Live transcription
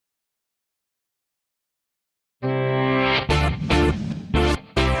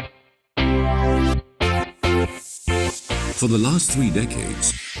For the last 3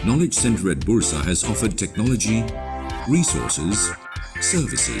 decades, Knowledge Center at Bursa has offered technology, resources,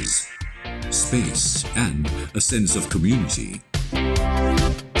 services, space, and a sense of community.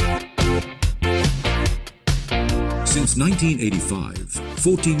 Since 1985,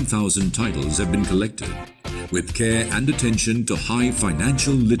 14,000 titles have been collected, with care and attention to high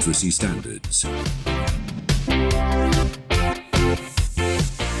financial literacy standards.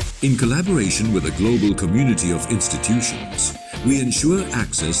 In collaboration with a global community of institutions, we ensure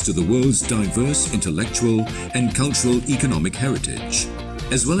access to the world's diverse intellectual and cultural economic heritage,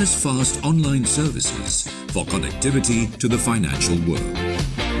 as well as fast online services for connectivity to the financial world.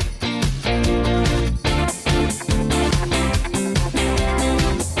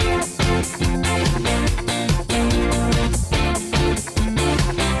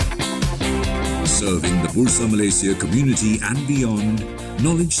 Serving the Bursa Malaysia community and beyond,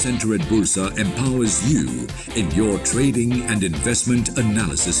 Knowledge Center at Bursa empowers you in your trading and investment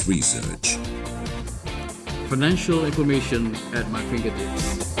analysis research. Financial information at my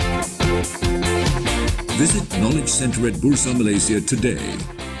fingertips. Visit Knowledge Center at Bursa Malaysia today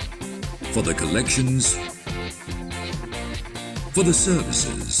for the collections, for the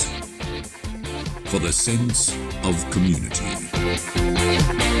services, for the sense of community.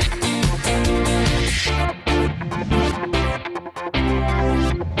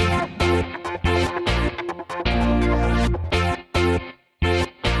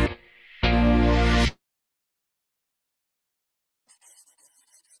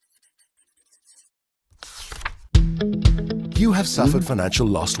 You have suffered financial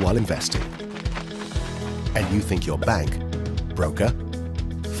loss while investing, and you think your bank, broker,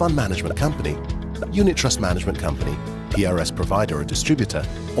 fund management company, unit trust management company, PRS provider or distributor,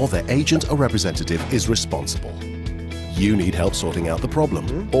 or their agent or representative is responsible. You need help sorting out the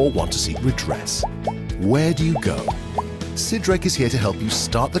problem or want to seek redress. Where do you go? Sidrec is here to help you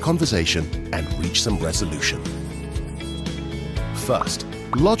start the conversation and reach some resolution. First,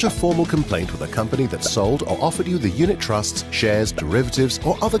 lodge a formal complaint with a company that sold or offered you the unit trusts, shares, derivatives,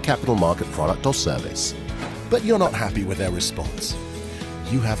 or other capital market product or service. But you're not happy with their response.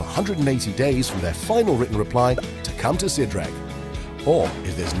 You have 180 days from their final written reply to come to Sidrec. Or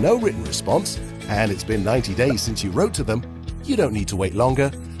if there's no written response, and it's been 90 days since you wrote to them, you don't need to wait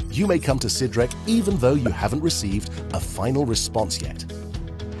longer. You may come to Sidrec even though you haven't received a final response yet.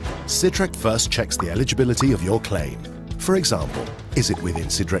 Sidrec first checks the eligibility of your claim. For example, is it within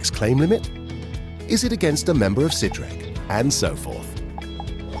Sidrec's claim limit? Is it against a member of Sidrec? And so forth.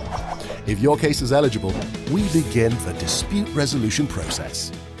 If your case is eligible, we begin the dispute resolution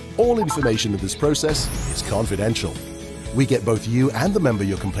process. All information in this process is confidential. We get both you and the member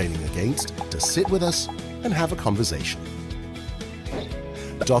you're complaining against to sit with us and have a conversation.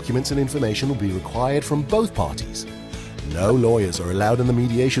 Documents and information will be required from both parties. No lawyers are allowed in the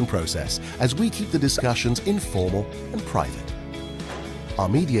mediation process, as we keep the discussions informal and private. Our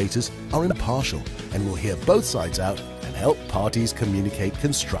mediators are impartial and will hear both sides out and help parties communicate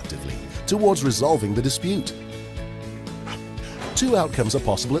constructively towards resolving the dispute. 2 outcomes are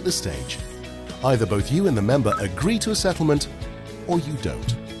possible at this stage. Either both you and the member agree to a settlement, or you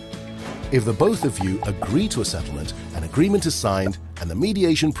don't. If the both of you agree to a settlement, an agreement is signed and the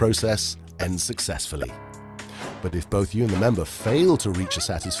mediation process ends successfully. But if both you and the member fail to reach a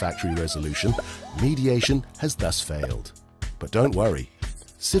satisfactory resolution, mediation has thus failed. But don't worry,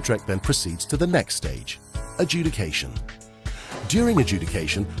 Sidrec then proceeds to the next stage, adjudication. During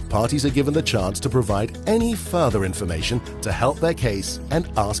adjudication, parties are given the chance to provide any further information to help their case and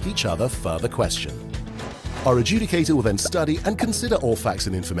ask each other further questions. Our adjudicator will then study and consider all facts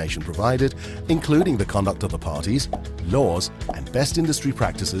and information provided, including the conduct of the parties, laws, and best industry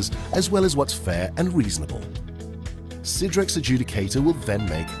practices, as well as what's fair and reasonable. Sidrec's adjudicator will then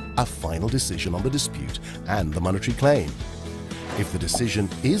make a final decision on the dispute and the monetary claim. If the decision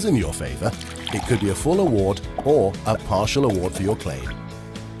is in your favor, it could be a full award or a partial award for your claim.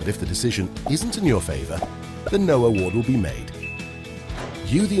 But if the decision isn't in your favor, then no award will be made.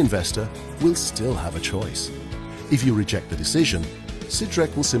 You, the investor, will still have a choice. If you reject the decision,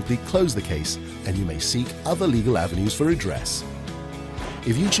 Sidrec will simply close the case and you may seek other legal avenues for redress.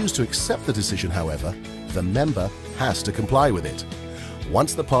 If you choose to accept the decision, however, the member has to comply with it.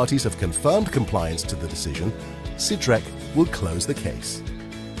 Once the parties have confirmed compliance to the decision, Sidrec will close the case.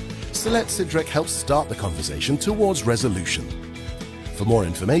 So let Sidrec help start the conversation towards resolution. For more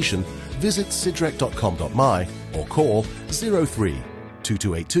information, visit sidrec.com.my or call 03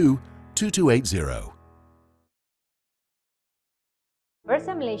 2282 2280.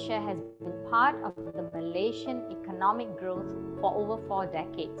 Bursa Malaysia has been part of the Malaysian economic growth for over 4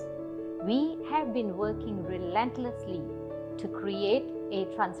 decades. We have been working relentlessly to create a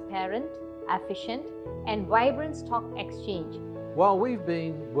transparent, efficient, and vibrant stock exchange. While we've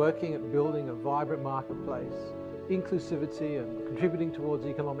been working at building a vibrant marketplace, inclusivity and contributing towards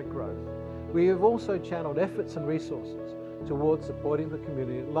economic growth, we have also channeled efforts and resources towards supporting the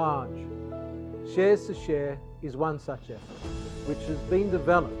community at large. Shares to Share is one such effort, which has been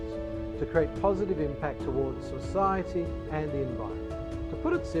developed to create positive impact towards society and the environment. To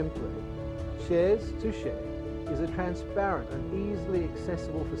put it simply, Shares to Share is a transparent and easily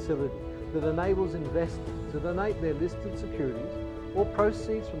accessible facility that enables investors to donate their listed securities or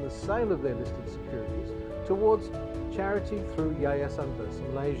proceeds from the sale of their listed securities towards charity through Yayasan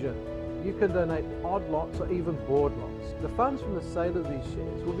Bursa Malaysia. You can donate odd lots or even board lots. The funds from the sale of these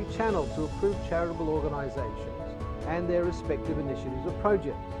shares will be channeled to approved charitable organisations and their respective initiatives or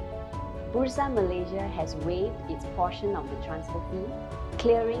projects. Bursa Malaysia has waived its portion of the transfer fee,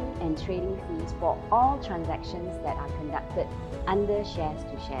 clearing and trading fees for all transactions that are conducted under Shares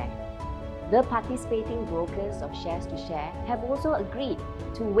to Share. The participating brokers of Shares to Share have also agreed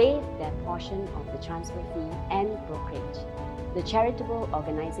to waive their portion of the transfer fee and brokerage. The charitable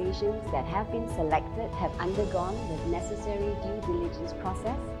organizations that have been selected have undergone the necessary due diligence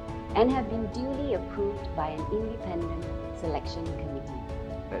process and have been duly approved by an independent selection committee.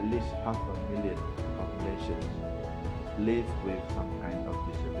 At least 500,000 populations live with some kind of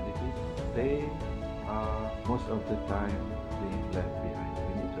disabilities. They are most of the time being left behind.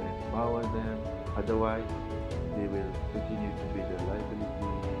 We need to empower them, otherwise they will continue to be the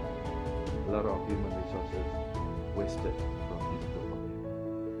liability. A lot of human resources wasted from this group of people.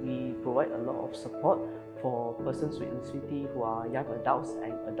 We provide a lot of support for persons with disability who are young adults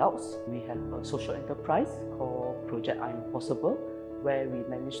and adults. We have a social enterprise called Project I'm Possible, where we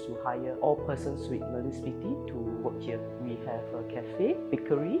managed to hire all persons with learning disability to work here. We have a cafe,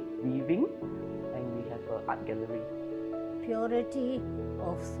 bakery, weaving, and we have an art gallery. Purity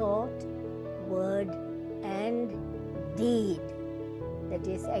of thought, word, and deed, that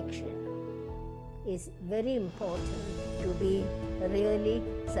is action, is very important to be really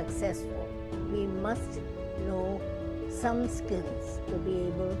successful. We must know some skills to be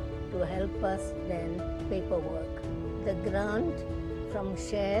able to help us then paperwork. The grant from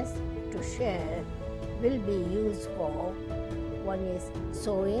Shares to Share will be used for, one is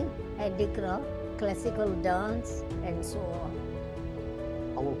sewing, handicraft, classical dance, and so on.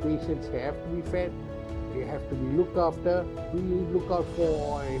 Our patients have to be fed, they have to be looked after. We look out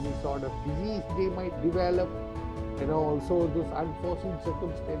for any sort of disease they might develop, and also those unforeseen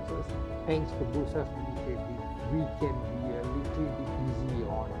circumstances. Thanks to Bursa's initiative, we can be a little bit easy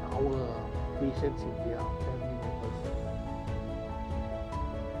on our patients and their family members.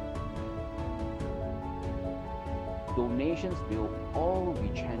 Donations will all be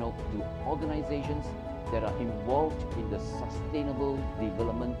channeled to organizations that are involved in the sustainable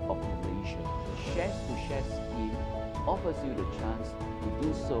development of Malaysia. The Shares to Share scheme offers you the chance to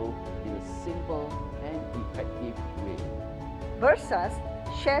do so in a simple and effective way. Bursa's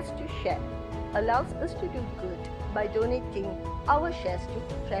Shares to Share allows us to do good by donating our shares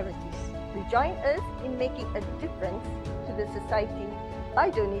to charities. You join us in making a difference to the society by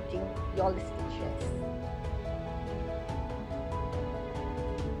donating your listed shares.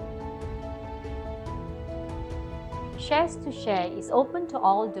 Shares to Share is open to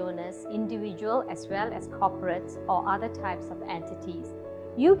all donors, individual as well as corporates or other types of entities.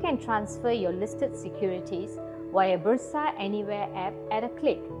 You can transfer your listed securities via Bursa Anywhere app at a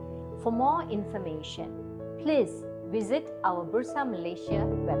click. For more information, please visit our Bursa Malaysia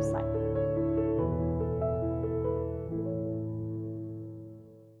website.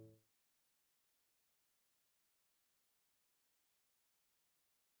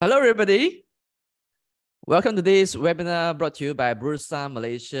 Hello everybody. Welcome to this webinar brought to you by Bursa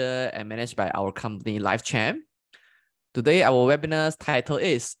Malaysia and managed by our company LifeChamp. Today our webinar's title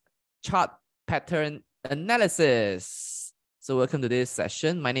is Chart Pattern Analysis. So welcome to this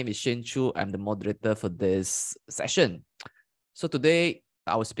session. My name is Shane Chu. I'm the moderator for this session. So today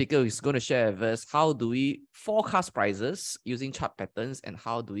our speaker is going to share with us how do we forecast prices using chart patterns and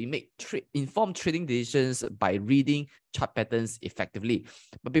how do we make informed trading decisions by reading chart patterns effectively.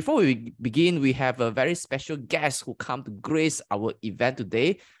 But before we begin, we have a very special guest who come to grace our event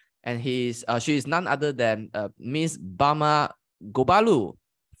today, and she is none other than Ms. Bama Gobalu,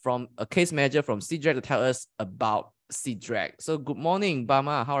 from a case manager from Seadrac, to tell us about Seadrac. So good morning,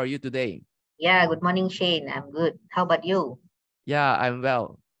 Bama. How are you today? Yeah, good morning, Shane. I'm good. How about you? Yeah, I'm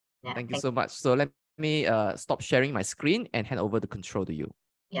well. Yeah, thank you so much. So let me stop sharing my screen and hand over the control to you.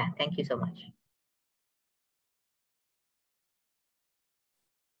 Yeah, thank you so much.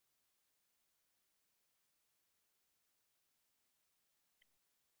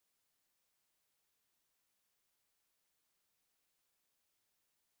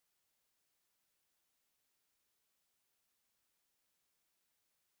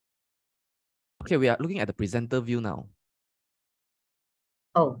 Okay, we are looking at the presenter view now.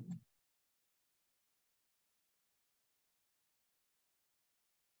 Oh.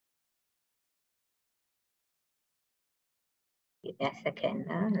 Give me a second.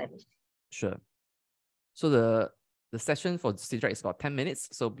 Let me see. Sure. So the session for Sidrack is about 10 minutes.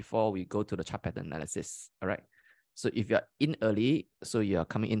 So before we go to the chart pattern analysis, all right. So if you're in early, so you're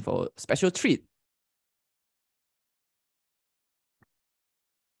coming in for a special treat.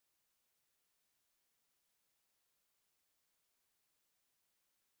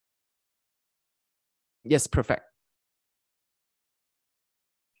 Yes, perfect.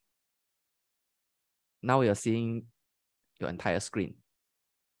 Now you're seeing your entire screen.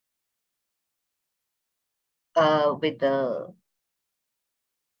 With the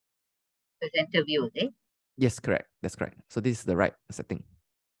presenter view, eh? Yes, correct. That's correct. So this is the right setting.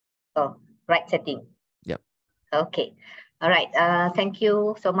 Oh, right setting. Yep. Okay. All right. Thank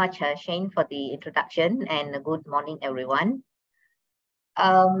you so much, Shane, for the introduction, and good morning, everyone.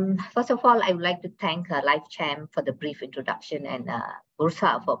 First of all, I would like to thank LifeChamp for the brief introduction and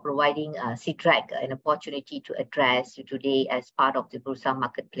Bursa for providing Sidrack an opportunity to address you today as part of the Bursa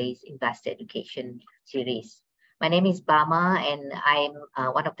Marketplace Investor Education Series. My name is Bama, and I'm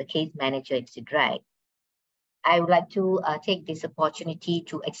one of the case managers at Sidrack. I would like to take this opportunity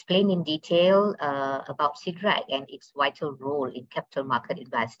to explain in detail about Sidrack and its vital role in capital market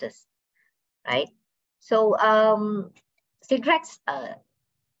investors, right? So Sidrack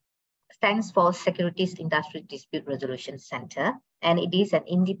stands for Securities Industry Dispute Resolution Center, and it is an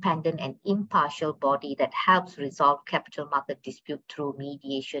independent and impartial body that helps resolve capital market dispute through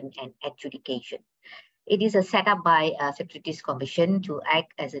mediation and adjudication. It is set up by Securities Commission to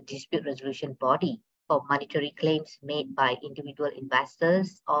act as a dispute resolution body for monetary claims made by individual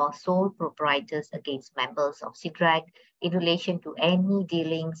investors or sole proprietors against members of Sidrack in relation to any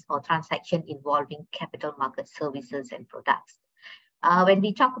dealings or transaction involving capital market services and products. When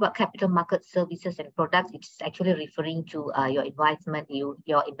we talk about capital market services and products, it's actually referring to your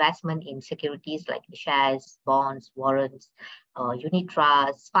investment in securities like shares, bonds, warrants, unit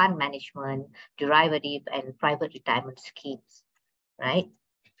trusts, fund management, derivative, and private retirement schemes, right?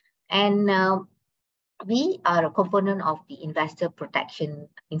 And we are a component of the investor protection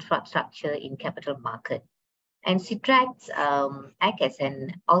infrastructure in capital market. And Sidrack act as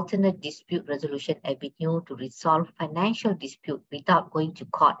an alternate dispute resolution avenue to resolve financial dispute without going to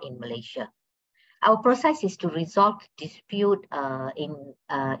court in Malaysia. Our process is to resolve dispute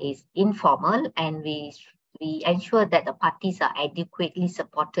is informal, and we ensure that the parties are adequately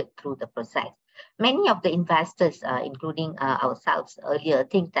supported through the process. Many of the investors, including ourselves earlier,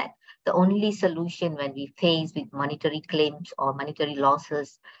 think that the only solution when we face with monetary claims or monetary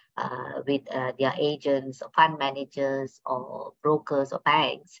losses with their agents, or fund managers, or brokers, or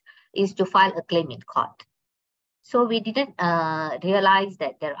banks, is to file a claim in court. So we didn't realize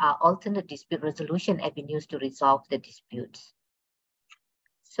that there are alternate dispute resolution avenues to resolve the disputes.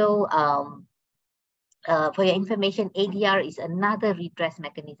 So for your information, ADR is another redress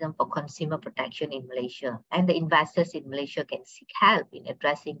mechanism for consumer protection in Malaysia, and the investors in Malaysia can seek help in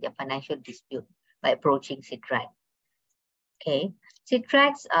addressing their financial dispute by approaching Sidrack. Okay,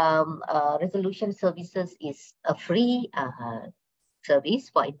 Sidrack's resolution services is a free service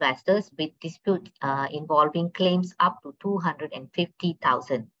for investors with dispute involving claims up to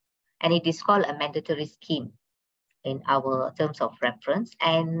 250,000, and it is called a mandatory scheme in our terms of reference.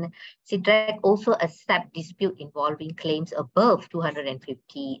 And Sidrack also accepts dispute involving claims above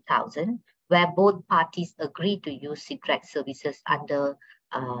 250,000, where both parties agree to use Sidrack services under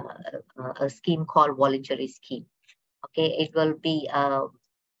a scheme called voluntary scheme. Okay, it will be a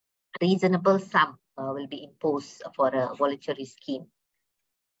reasonable sum will be imposed for a voluntary scheme,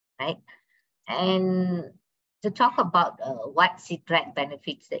 right? And to talk about what Sidrack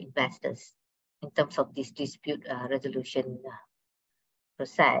benefits the investors in terms of this dispute resolution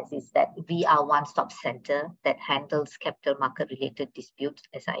process, is that we are one-stop center that handles capital market related disputes,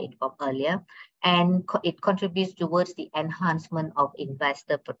 as I informed earlier, and it contributes towards the enhancement of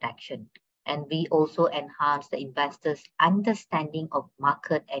investor protection. And we also enhance the investors' understanding of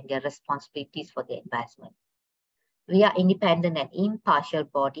market and their responsibilities for their investment. We are independent and impartial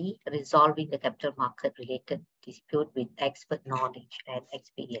body resolving the capital market related dispute with expert knowledge and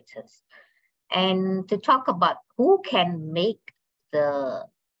experiences. And to talk about who can make the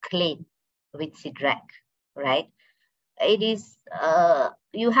claim with Sidrack, right? It is,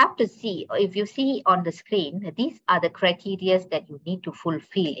 you have to see, if you see on the screen, these are the criteria that you need to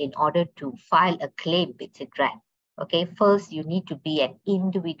fulfill in order to file a claim with Sidrack. Okay, first, you need to be an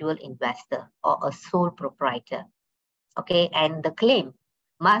individual investor or a sole proprietor. Okay, and the claim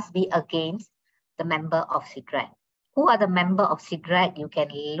must be against the member of SIDRAC. Who are the member of SIDRAC? You can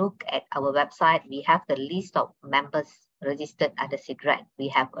look at our website. We have the list of members registered under SIDRAC. We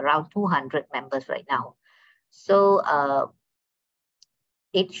have around 200 members right now. So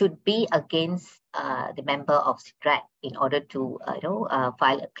it should be against the member of SIDRAC in order to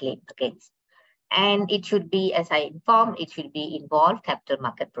file a claim against. And it should be, as I informed, it should be involved capital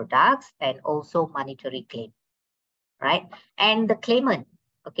market products and also monetary claim, right? And the claimant,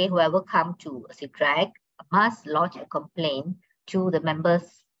 okay, whoever come to SIDRAC must lodge a complaint to the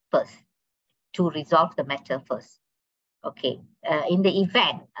members first to resolve the matter first. Okay, in the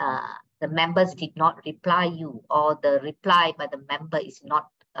event the members did not reply you, or the reply by the member is not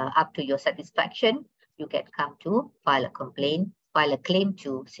up to your satisfaction, you can come to file a complaint, file a claim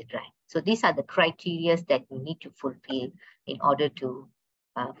to SIDRAC. So these are the criteria that you need to fulfill in order to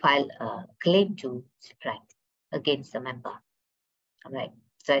file a claim to SIDRAC against the member. All right.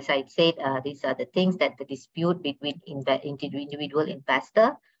 So as I said, these are the things that the dispute between individual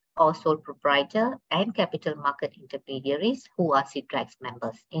investor or sole proprietor and capital market intermediaries who are SIDRAC's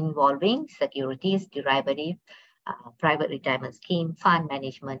members, involving securities, derivative, private retirement scheme, fund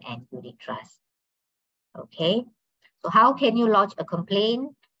management, and unit trust. Okay. So how can you lodge a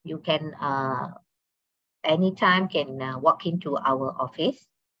complaint? You can anytime walk into our office.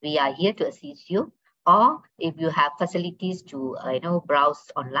 We are here to assist you. Or if you have facilities to browse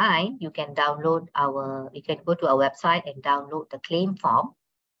online, you can download you can go to our website and download the claim form,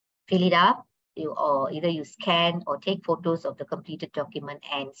 fill it up, or either you scan or take photos of the completed document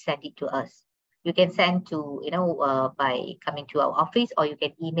and send it to us. You can send to by coming to our office, or you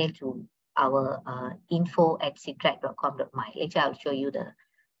can email to our info@sidrac.com.my. Later I'll show you the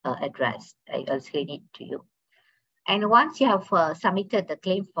address. I'll explain it to you. And once you have submitted the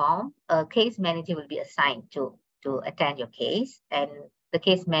claim form, a case manager will be assigned to attend your case, and the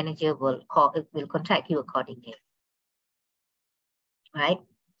case manager will contact you accordingly. Right?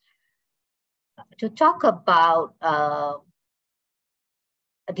 To talk about a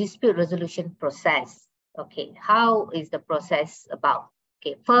dispute resolution process. Okay, how is the process about?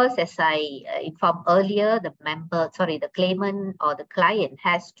 Okay, first, as I informed earlier, the claimant or the client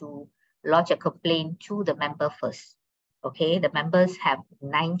has to lodge a complaint to the member first. Okay, the members have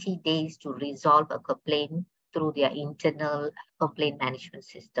 90 days to resolve a complaint through their internal complaint management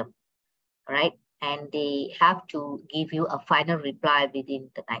system. All right, and they have to give you a final reply within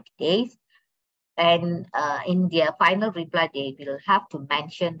the 90 days. And in their final reply, they will have to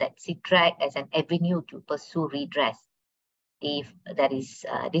mention that SIDRAC as an avenue to pursue redress if there is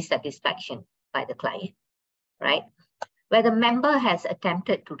dissatisfaction by the client, right? Where the member has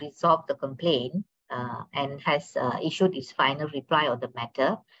attempted to resolve the complaint and has issued its final reply on the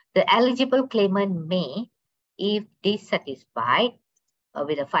matter, the eligible claimant may, if dissatisfied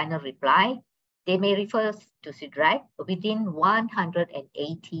with a final reply, they may refer to SIDRAC within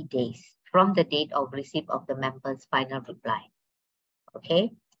 180 days from the date of receipt of the member's final reply.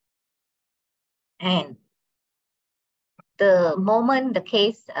 Okay? And the moment the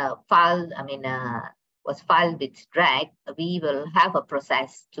case was filed with SIDRAC, we will have a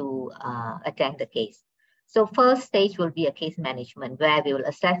process to attend the case. So first stage will be a case management, where we will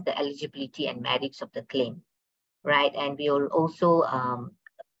assess the eligibility and merits of the claim, right? And we will also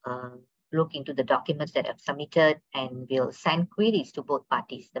look into the documents that have submitted, and we'll send queries to both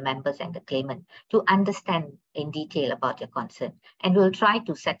parties, the members and the claimant, to understand in detail about their concern. And we'll try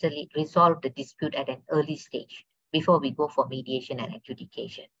to resolve the dispute at an early stage before we go for mediation and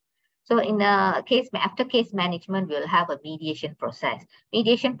adjudication. So in a case, after case management, we'll have a mediation process.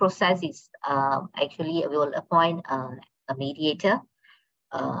 Mediation process is actually, we will appoint a mediator,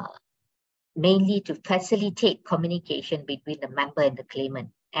 mainly to facilitate communication between the member and the claimant,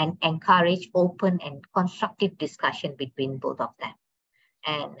 and encourage open and constructive discussion between both of them.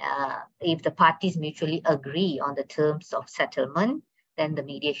 And if the parties mutually agree on the terms of settlement, then the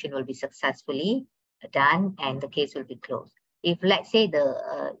mediation will be successfully done and the case will be closed. If, let's say,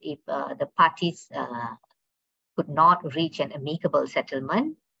 the parties could not reach an amicable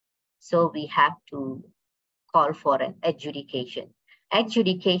settlement, so we have to call for an adjudication.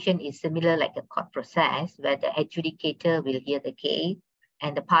 Adjudication is similar like a court process, where the adjudicator will hear the case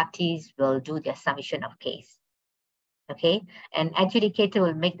and the parties will do their submission of case. Okay, and adjudicator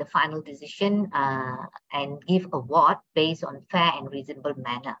will make the final decision and give award based on fair and reasonable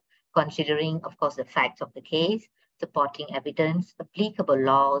manner, considering, of course, the facts of the case, supporting evidence, applicable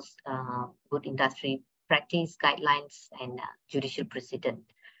laws, good industry practice, guidelines, and judicial precedent.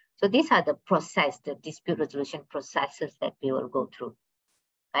 So these are the dispute resolution processes that we will go through,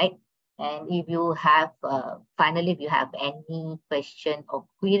 right? And if you have, finally, if you have any question or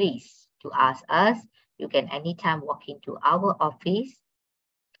queries to ask us. You can anytime walk into our office,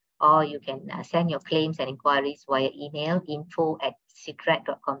 or you can send your claims and inquiries via email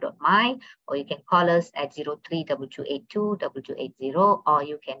info@sigrad.com.my, or you can call us at 03-2282-2280, or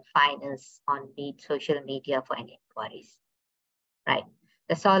you can find us on the social media for any inquiries. Right.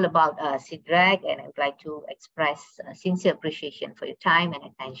 That's all about SIGRAG, and I would like to express sincere appreciation for your time and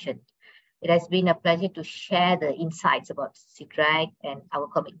attention. It has been a pleasure to share the insights about SIGRAG and our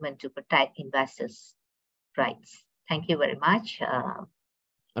commitment to protect investors' rights. Thank you very much. All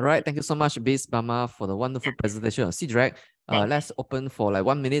right, thank you so much, Ms. Bama, for the wonderful presentation of SIGRAG. Let's open for like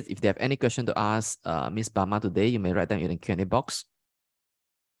 1 minute. If they have any question to ask Ms. Bama today, you may write them in the Q&A box.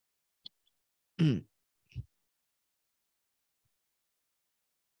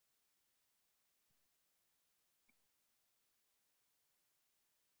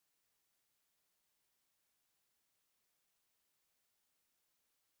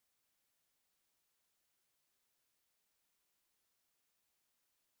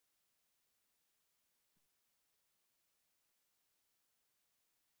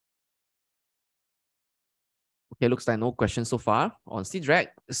 Okay, looks like no questions so far on SIGRAG.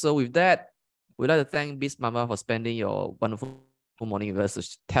 So with that, we'd like to thank Ms. Bama for spending your wonderful morning with us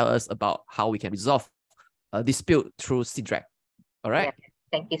to tell us about how we can resolve a dispute through SIGRAG. All right. Yeah,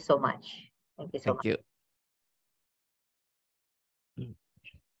 thank you so much. Thank you so much. Thank you.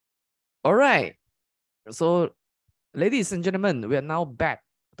 All right. So, ladies and gentlemen, we are now back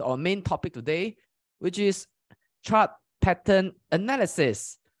to our main topic today, which is chart pattern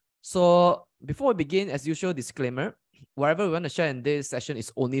analysis. So, before we begin, as usual, disclaimer, whatever we want to share in this session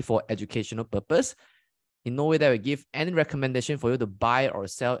is only for educational purpose. In no way that we give any recommendation for you to buy or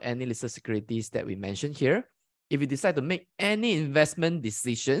sell any listed securities that we mentioned here. If you decide to make any investment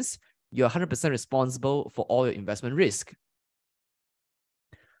decisions, you're 100% responsible for all your investment risk.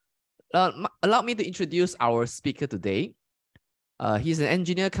 Allow me to introduce our speaker today. He's an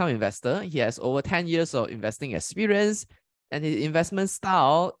engineer cum investor. He has over 10 years of investing experience, and his investment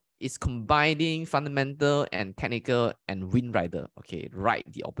style is combining fundamental and technical and win rider. Okay, right,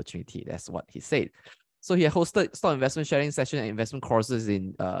 the opportunity. That's what he said. So he hosted stock investment sharing session and investment courses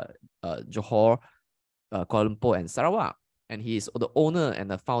in Johor, Kuala Lumpur, and Sarawak. And he is the owner and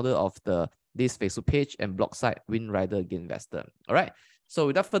the founder of this Facebook page and blog site, Win Rider Gain Investor. All right. So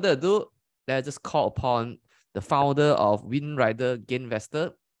without further ado, let's just call upon the founder of Win Rider Gain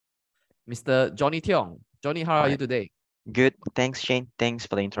Investor, Mr. Johnny Tiong. Johnny, how are you today? Good. Thanks, Shane. Thanks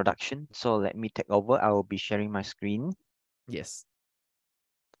for the introduction. So let me take over. I will be sharing my screen. Yes.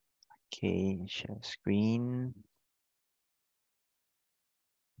 Okay, share screen.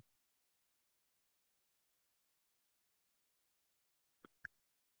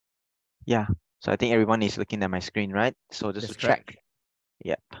 Yeah. So I think everyone is looking at my screen, right? So just to check.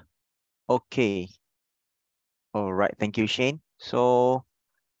 Yep. Okay. All right. Thank you, Shane. So,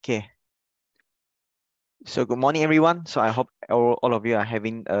 okay. So good morning, everyone. So I hope all of you are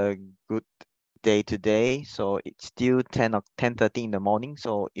having a good day today. So it's still 10:30 in the morning.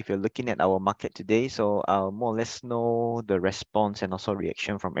 So if you're looking at our market today, so I'll more or less know the response and also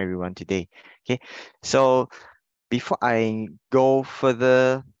reaction from everyone today. Okay. So before I go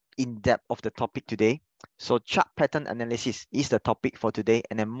further in depth of the topic today, so chart pattern analysis is the topic for today,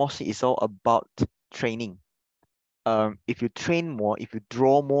 and then mostly it's all about training. If you train more, if you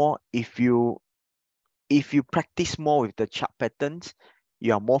draw more, if you practice more with the chart patterns,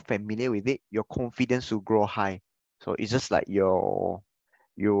 you are more familiar with it, your confidence will grow high. So it's just like you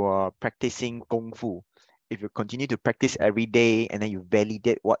are practicing Kung Fu. If you continue to practice every day and then you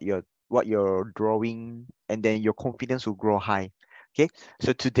validate what you're drawing, and then your confidence will grow high. Okay,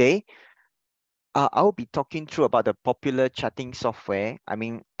 so today I'll be talking through about the popular charting software. I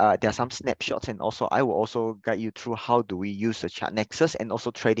mean, there are some snapshots, and also I will also guide you through how do we use the Chart Nexus and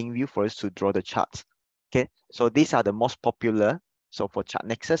also TradingView for us to draw the charts. Okay, so these are the most popular. So for Chart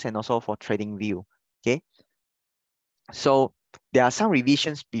Nexus and also for TradingView. Okay, so there are some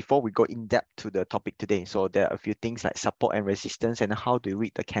revisions before we go in depth to the topic today. So there are a few things like support and resistance and how do you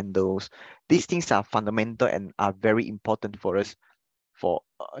read the candles. These things are fundamental and are very important for us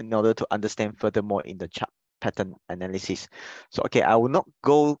in order to understand furthermore in the chart pattern analysis. So okay, I will not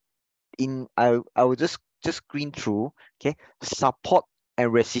go in. I will just screen through. Okay, support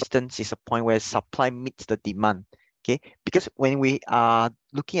and resistance is a point where supply meets the demand. Okay, because when we are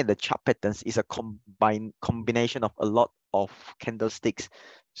looking at the chart patterns, it's a combination of a lot of candlesticks.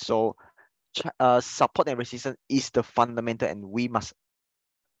 So support and resistance is the fundamental, and we must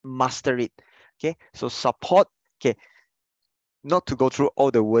master it. Okay, so support. Okay, not to go through all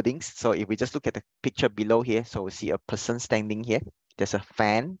the wordings. So if we just look at the picture below here, so we see a person standing here. There's a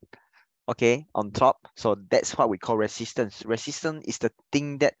fan. okay, on top. So that's what we call resistance. Resistance is the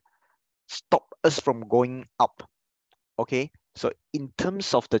thing that stop us from going up. Okay, so in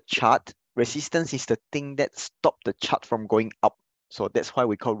terms of the chart, resistance is the thing that stop the chart from going up. So that's why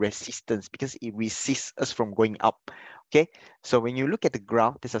we call resistance, because it resists us from going up. Okay, so when you look at the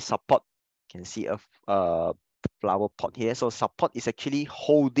graph, there's a support. You can see a flower pot here. So support is actually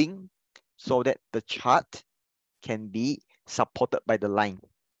holding so that the chart can be supported by the line.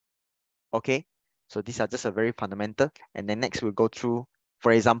 Okay, so these are just a very fundamental. And then next we'll go through,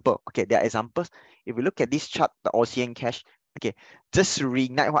 for example, okay, there are examples. If we look at this chart, the ASEAN cash, okay, just to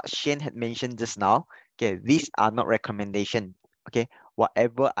reignite what Shane had mentioned just now, okay, these are not recommendation. Okay,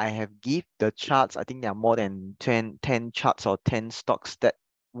 whatever I have give the charts, I think there are more than 10 charts or 10 stocks that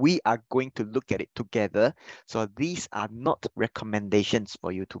we are going to look at it together. So these are not recommendations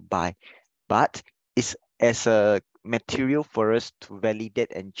for you to buy, but it's as a material for us to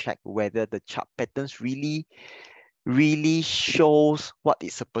validate and check whether the chart patterns really shows what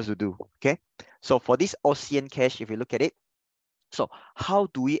it's supposed to do. Okay, so for this ASEAN cash, if you look at it, so how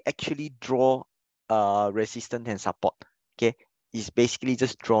do we actually draw resistance and support? Okay, it's basically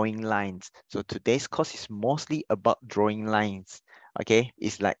just drawing lines. So today's course is mostly about drawing lines. Okay,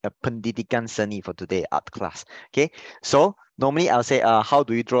 it's like a pendidikan seni for today art class. Okay, so normally I'll say how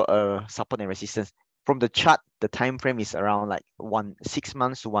do you draw a support and resistance? From the chart, the time frame is around like 6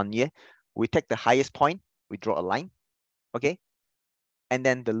 months to 1 year. We take the highest point, we draw a line. Okay, and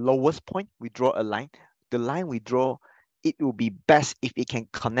then the lowest point, we draw a line. The line we draw, it will be best if it can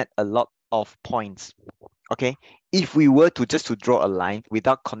connect a lot of points. Okay, if we were to just to draw a line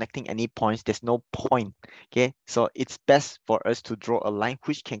without connecting any points, there's no point. Okay, so it's best for us to draw a line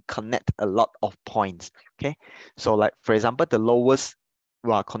which can connect a lot of points. Okay, so like for example, the lowest,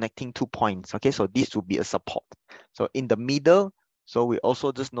 we are connecting 2 points. Okay, so this will be a support. So in the middle, so we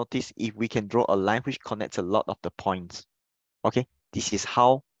also just notice if we can draw a line which connects a lot of the points. Okay, this is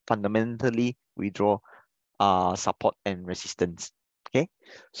how fundamentally we draw support and resistance. Okay,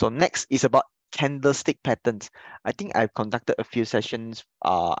 so next is about candlestick patterns. I think I've conducted a few sessions,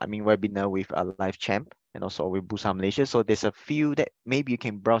 webinar with Live Champ and also with Bursa Malaysia. So there's a few that maybe you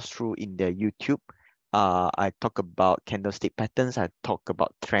can browse through in the YouTube. I talk about candlestick patterns. I talk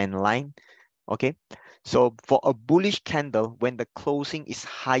about trend line. Okay, so for a bullish candle, when the closing is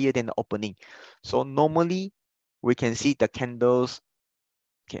higher than the opening, so normally we can see the candles.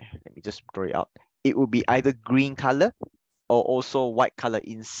 Okay, let me just draw it out. It will be either green color or also white color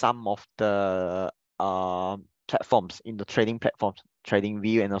in some of the platforms, in the trading platforms,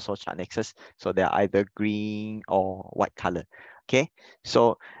 TradingView and also ChartNexus. So they're either green or white color. Okay,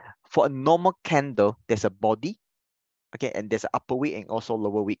 so for a normal candle, there's a body, okay, and there's an upper wick and also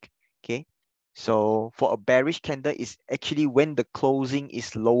lower wick. Okay, so for a bearish candle is actually when the closing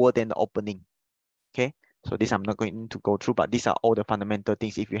is lower than the opening. Okay, so this I'm not going to go through, but these are all the fundamental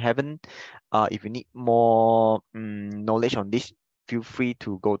things. If you haven't, if you need more knowledge on this, feel free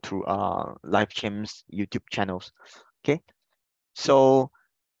to go through Live Champ's YouTube channels. Okay, so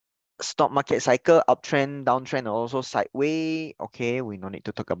stock market cycle, uptrend, downtrend, also sideways. Okay, we no need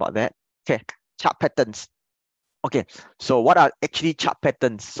to talk about that. Okay, chart patterns. Okay, so what are actually chart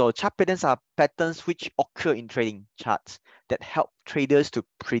patterns? So chart patterns are patterns which occur in trading charts that help traders to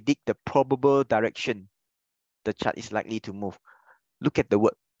predict the probable direction the chart is likely to move. Look at the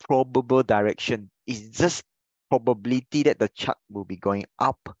word probable direction. It's just probability that the chart will be going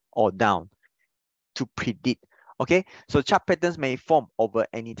up or down to predict. Okay, so chart patterns may form over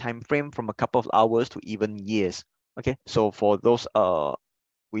any time frame from a couple of hours to even years. Okay, so for those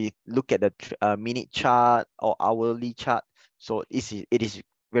we look at the minute chart or hourly chart, so it is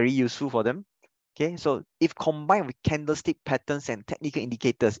very useful for them. Okay, so if combined with candlestick patterns and technical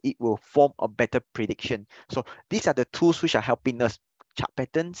indicators, it will form a better prediction. So these are the tools which are helping us: chart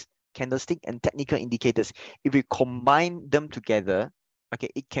patterns, candlestick, and technical indicators. If we combine them together, okay,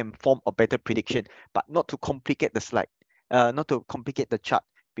 it can form a better prediction, but not to complicate the slide, not to complicate the chart,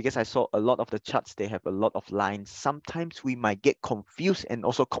 because I saw a lot of the charts, they have a lot of lines. Sometimes we might get confused and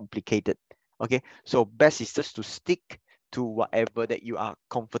also complicated. Okay, so best is just to stick to whatever that you are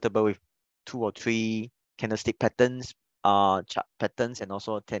comfortable with. 2 or 3 candlestick patterns, chart patterns, and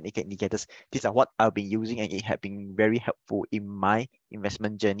also technical indicators. These are what I've been using, and it has been very helpful in my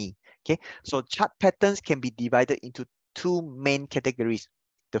investment journey. Okay, so chart patterns can be divided into 2 main categories.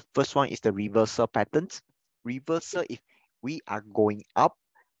 The first one is the reversal patterns. Reversal, if we are going up,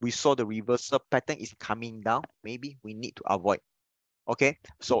 we saw the reversal pattern is coming down, maybe we need to avoid. Okay,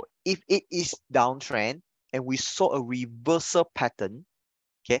 so if it is downtrend and we saw a reversal pattern,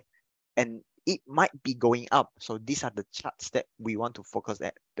 okay, and it might be going up. So these are the charts that we want to focus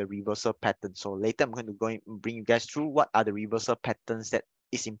at, the reversal pattern. So later I'm going to go and bring you guys through what are the reversal patterns that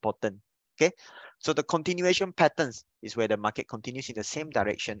is important. Okay, so the continuation patterns is where the market continues in the same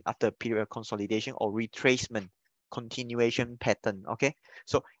direction after a period of consolidation or retracement. Continuation pattern. Okay,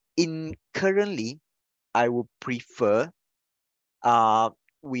 so in currently, I would prefer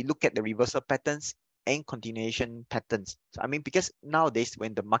we look at the reversal patterns and continuation patterns. So I mean, because nowadays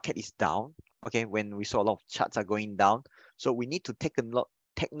when the market is down, okay, when we saw a lot of charts are going down, so we need to take note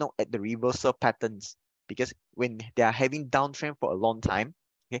at the reversal patterns, because when they are having downtrend for a long time,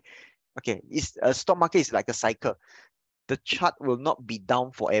 okay, it's a stock market is like a cycle. The chart will not be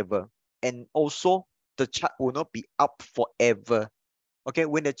down forever, and also the chart will not be up forever. Okay,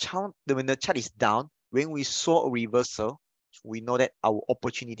 when the chart is down, when we saw a reversal, we know that our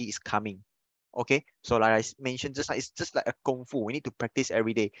opportunity is coming. Okay, so like I mentioned just now, it's just like a kung fu. We need to practice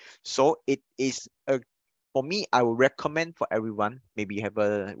every day. So it is for me, I would recommend for everyone, maybe you have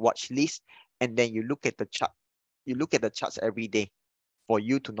a watch list and then you look at the chart. You look at the charts every day for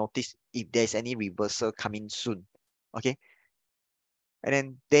you to notice if there's any reversal coming soon. Okay, and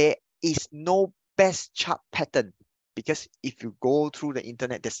then there is no best chart pattern, because if you go through the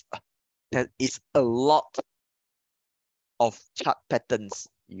internet, there is a lot of chart patterns.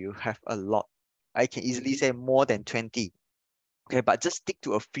 You have a lot. I can easily say more than 20. Okay, but just stick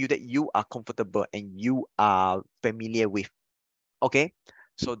to a few that you are comfortable and you are familiar with. Okay,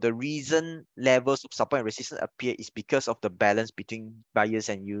 so the reason levels of support and resistance appear is because of the balance between buyers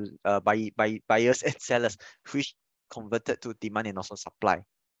and buyers and sellers, which converted to demand and also supply.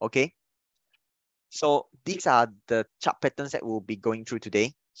 Okay, so these are the chart patterns that we'll be going through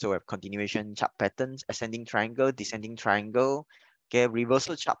today. So we have continuation chart patterns, ascending triangle, descending triangle, okay,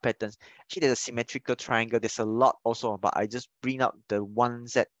 reversal chart patterns. Actually, there's a symmetrical triangle. There's a lot also, but I just bring out the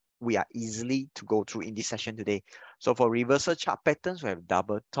ones that we are easily to go through in this session today. So for reversal chart patterns, we have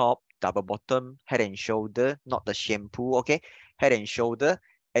double top, double bottom, head and shoulder, not the shampoo, okay? Head and shoulder,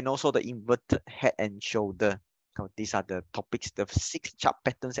 and also the inverted head and shoulder. So these are the topics, the 6 chart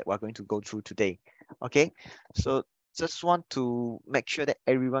patterns that we're going to go through today, okay? So just want to make sure that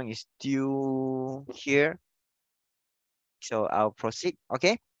everyone is still here. So I'll proceed,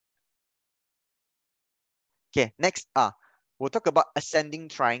 okay? Okay, next, we'll talk about ascending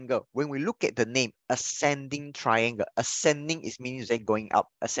triangle. When we look at the name, ascending triangle, ascending is meaning to say going up,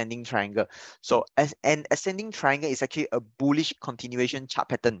 ascending triangle. So as an ascending triangle is actually a bullish continuation chart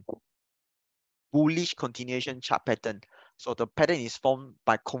pattern. Bullish continuation chart pattern. So the pattern is formed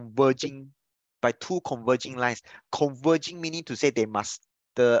by two converging lines. Converging meaning to say they must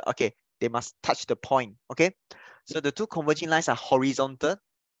touch the point. Okay, so the two converging lines are horizontal,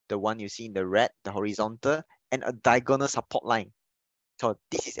 the one you see in the red, the horizontal, and a diagonal support line. So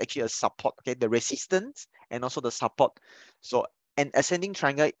this is actually a support, okay, the resistance and also the support. So an ascending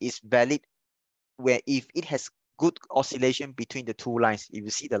triangle is valid where if it has good oscillation between the two lines. If you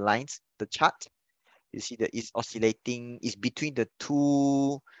see the lines, the chart, you see that it's oscillating, is between the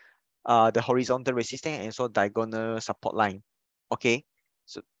two, the horizontal resistance and also diagonal support line. Okay,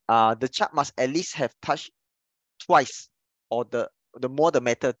 so the chart must at least have touched twice, or the more the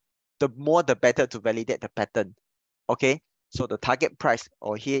better, to validate the pattern. Okay, so the target price,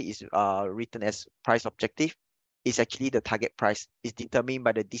 or here is written as price objective, is actually the target price is determined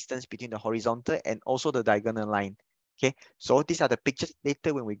by the distance between the horizontal and also the diagonal line. Okay, so these are the pictures.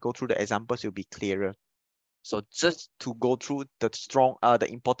 Later when we go through the examples, it will be clearer. So just to go through the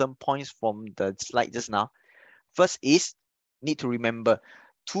important points from the slide just now. First is, need to remember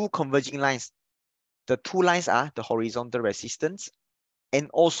two converging lines. The two lines are the horizontal resistance and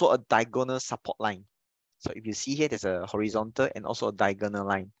also a diagonal support line. So if you see here, there's a horizontal and also a diagonal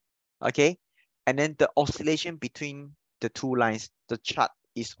line. Okay, and then the oscillation between the two lines, the chart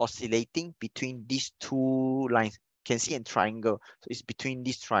is oscillating between these two lines. You can see in triangle, so it's between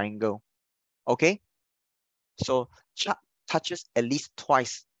this triangle. Okay, so chart touches at least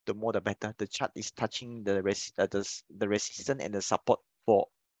twice, the more the better. The chart is touching the resistance and the support for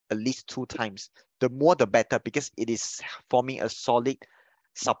at least 2 times. The more the better, because it is forming a solid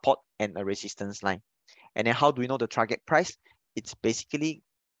support and a resistance line. And then how do we know the target price? It's basically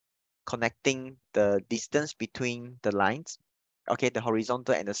connecting the distance between the lines, okay, the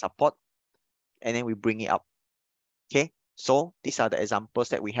horizontal and the support, and then we bring it up. Okay, so these are the examples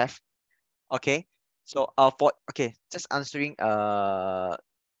that we have. Okay, so just answering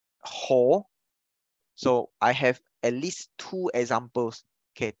whole. So I have at least 2 examples.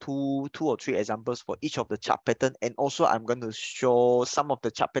 Okay, two or 3 examples for each of the chart pattern, and also I'm going to show some of the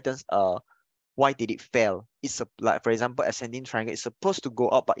chart patterns why did it fail? It's like, for example, ascending triangle is supposed to go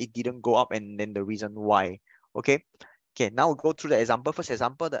up, but it didn't go up, and then the reason why. Okay. Okay, now we'll go through the example. First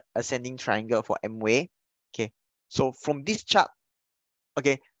example, the ascending triangle for Amway. Okay, so from this chart,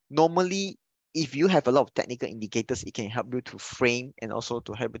 okay, normally if you have a lot of technical indicators, it can help you to frame and also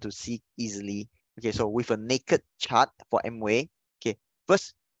to help you to see easily. Okay, so with a naked chart for Amway, okay,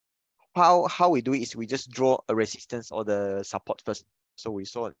 first, how we do it is we just draw a resistance or the support first. So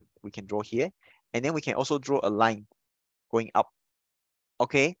we can draw here, and then we can also draw a line going up.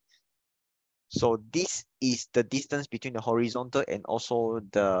 Okay, so this is the distance between the horizontal and also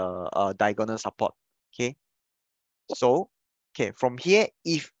the diagonal support. Okay, so okay, from here,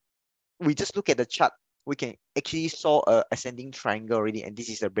 if we just look at the chart, we can actually saw a ascending triangle already, and this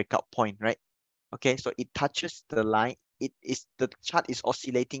is a breakout point, right? Okay, so it touches the line. The chart is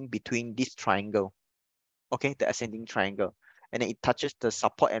oscillating between this triangle, okay, the ascending triangle, and then it touches the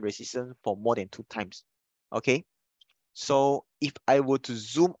support and resistance for more than 2 times. Okay, so if I were to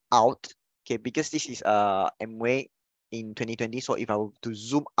zoom out, okay, because this is Amway in 2020, so if I were to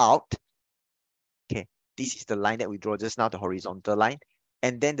zoom out, okay, this is the line that we draw just now, the horizontal line,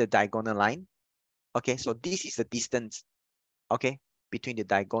 and then the diagonal line. Okay, so this is the distance, okay, between the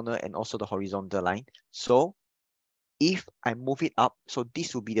diagonal and also the horizontal line. So if I move it up, so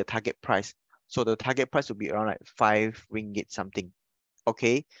this will be the target price. So the target price will be around like 5 ringgit something.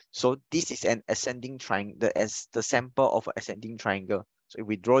 Okay, so this is an ascending triangle, as the sample of an ascending triangle. So if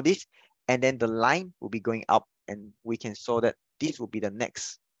we draw this, and then the line will be going up, and we can show that this will be the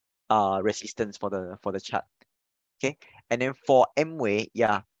next resistance for the chart. Okay, and then for Amway,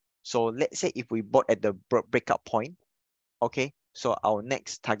 yeah. So let's say if we bought at the breakout point, okay, so our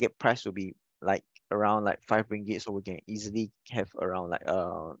next target price will be like around like 5 ringgit, so we can easily have around like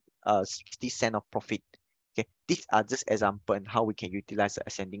 60 cents of profit. Okay, these are just example and how we can utilize the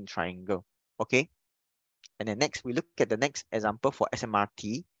ascending triangle. Okay, and then next we look at the next example for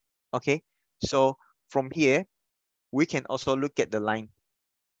SMRT. Okay, so from here we can also look at the line.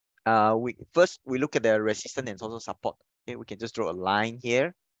 We look at the resistance and also support. Okay, we can just draw a line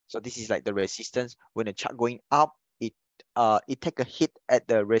here. So this is like the resistance. When the chart going up, it take a hit at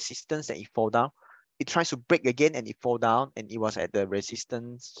the resistance and it fall down. It tries to break again and it fall down, and it was at the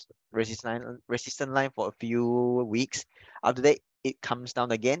resistance line for a few weeks. After that, it comes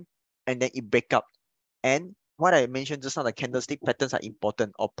down again, and then it break up. And what I mentioned just now, the candlestick patterns are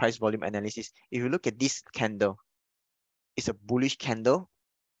important, or price volume analysis. If you look at this candle, it's a bullish candle,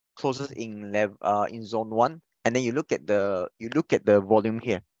 closes in zone 1, and then you look at the volume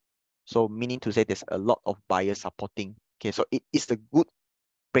here. So meaning to say there's a lot of buyers supporting. Okay, so it is a good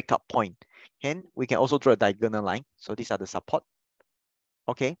breakout point. And we can also draw a diagonal line. So these are the support.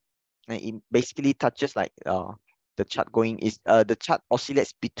 Okay, and it basically touches like the chart the chart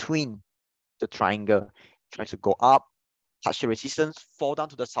oscillates between the triangle. Tries to go up, touch the resistance, fall down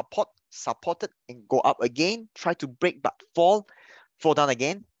to the support, supported, and go up again. Try to break but fall down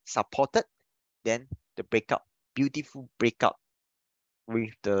again, supported, then the breakout, beautiful breakout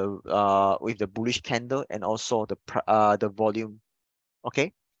with the bullish candle and also the volume.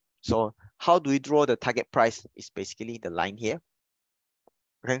 Okay, so how do we draw the target price? It's basically the line here.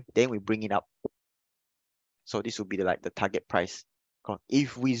 Okay, then we bring it up. So this will be the target price.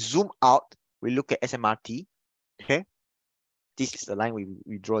 If we zoom out, we look at SMRT. Okay, this is the line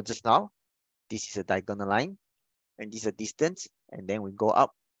we draw just now. This is a diagonal line, and this is a distance, and then we go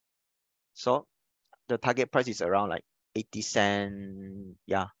up. So the target price is around like 80 cents.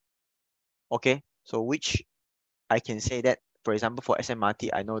 Yeah. Okay, so which I can say that, for example, for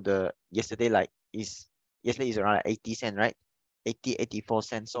SMRT, I know yesterday is around like 80 cents, right? 84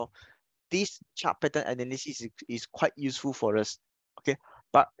 cents. So this chart pattern analysis is quite useful for us. Okay,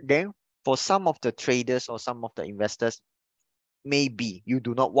 but then for some of the traders or some of the investors, maybe you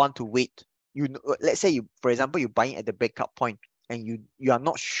do not want to wait. Let's say for example, you're buying at the breakout point and you are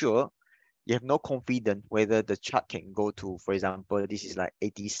not sure, you have no confidence whether the chart can go to, for example, this is like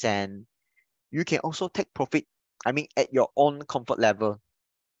 80 cents. You can also take profit, I mean, at your own comfort level.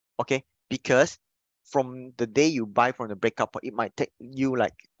 Okay, because from the day you buy from the breakout point, it might take you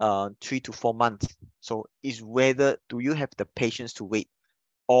like 3 to 4 months. So it's whether do you have the patience to wait,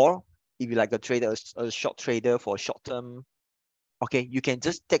 or if you're like a trader, a short trader for short term, okay, you can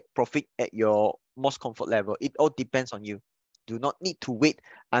just take profit at your most comfort level. It all depends on you. Do not need to wait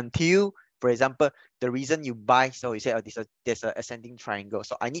until, for example, the reason you buy, so you say, oh, there's an ascending triangle,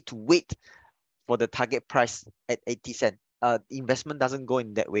 so I need to wait for the target price at 80 cents. Investment doesn't go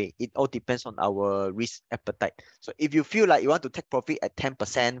in that way. It all depends on our risk appetite. So if you feel like you want to take profit at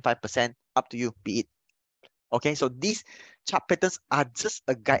 10%, 5%, up to you, be it. Okay, so these chart patterns are just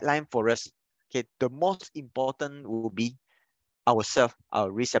a guideline for us Okay, the most important will be ourselves,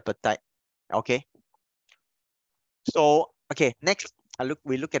 our risk appetite. Okay. So okay, next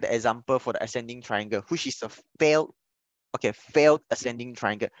we look at the example for the ascending triangle, which is a failed ascending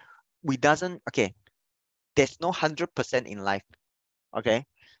triangle. There's no 100% in life. Okay,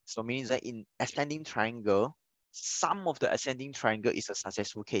 so means that in ascending triangle, some of the ascending triangle is a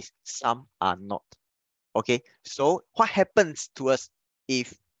successful case, some are not. Okay, so what happens to us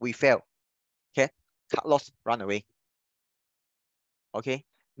if we fail? Okay, cut loss, run away. Okay,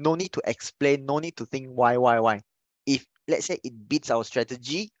 no need to explain, no need to think why. If let's say it beats our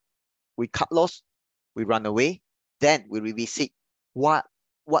strategy, we cut loss, we run away, then we revisit what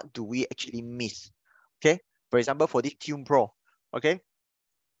do we actually miss. Okay, for example, for this Tune Pro, okay,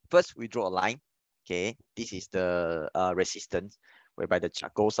 first we draw a line. Okay, this is the resistance, whereby the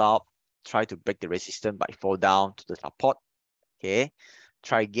chart goes up, try to break the resistance but fall down to the support. Okay,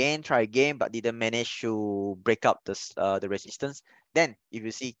 try again, but didn't manage to break up the resistance. Then if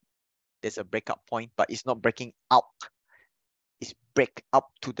you see there's a breakout point, but it's not breaking out, it's break up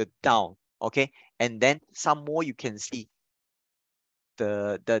to the down. Okay, and then some more you can see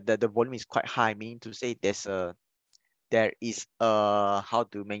the volume is quite high, meaning to say there's a there's a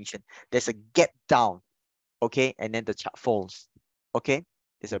gap down. Okay, and then the chart falls. Okay,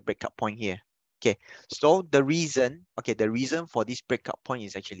 there's a breakout point here. Okay, so the reason for this breakout point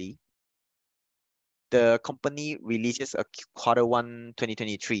is actually the company releases a Q1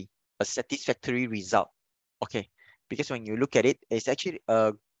 2023, a satisfactory result. Okay, because when you look at it, it's actually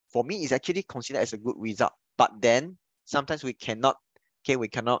for me it's actually considered as a good result. But then sometimes we cannot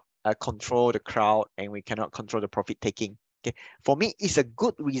control the crowd, and we cannot control the profit taking. Okay, for me it's a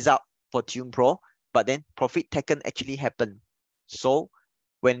good result for Tune Pro, but then profit taken actually happened. So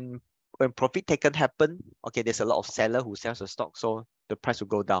when profit taken happen, okay, there's a lot of seller who sells the stock, so the price will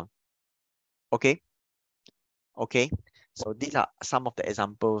go down. Okay, so these are some of the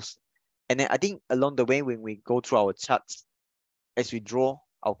examples. And then I think along the way, when we go through our charts, as we draw,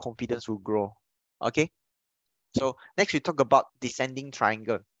 our confidence will grow. Okay, so next we talk about descending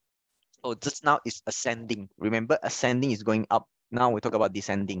triangle. So just now is ascending. Remember, ascending is going up. Now we talk about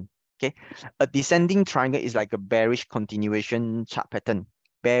descending. Okay, a descending triangle is like a bearish continuation chart pattern.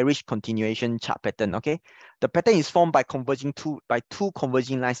 Okay, the pattern is formed by two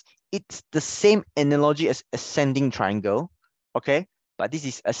converging lines. It's the same analogy as ascending triangle. Okay, but this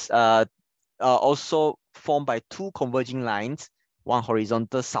is also formed by two converging lines, one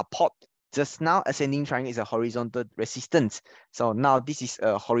horizontal support. Just now ascending triangle is a horizontal resistance. So now this is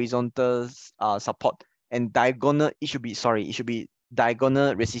a horizontal support, and diagonal, it should be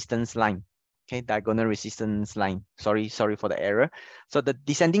diagonal resistance line. Okay, diagonal resistance line. Sorry for the error. So the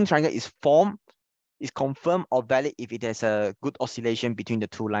descending triangle is confirmed or valid if it has a good oscillation between the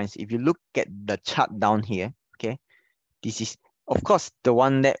two lines. If you look at the chart down here, okay, this is, of course, the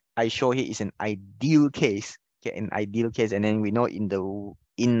one that I show here is an ideal case. Okay, an ideal case, and then we know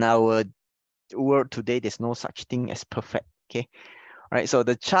in our world today, there's no such thing as perfect. Okay, all right. So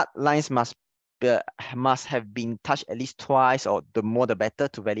the chart lines must have been touched at least twice, or the more the better,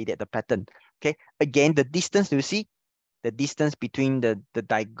 to validate the pattern. Okay, again, the distance, you see the distance between the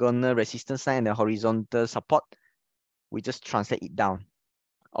diagonal resistance line and the horizontal support, we just translate it down.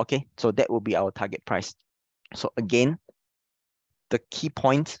 Okay, so that will be our target price. So again, the key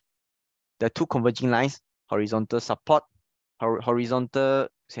points, the two converging lines, horizontal support, it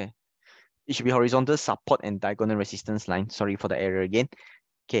should be horizontal support and diagonal resistance line. Sorry for the error again.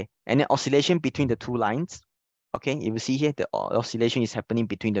 Okay, and then oscillation between the two lines. Okay, you will see here the oscillation is happening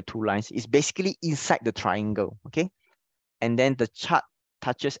between the two lines. It's basically inside the triangle. Okay, and then the chart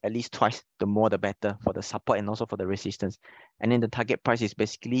touches at least twice, the more the better, for the support and also for the resistance. And then the target price is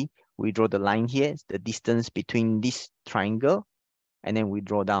basically, we draw the line here, the distance between this triangle, and then we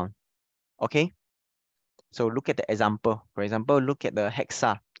draw down. Okay, so look at the example. For example, look at the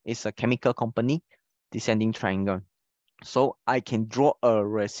Hexa. It's a chemical company, descending triangle. So I can draw a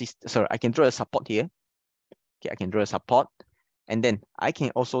support here. Okay, I can draw a support, and then I can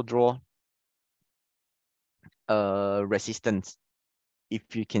also draw a resistance.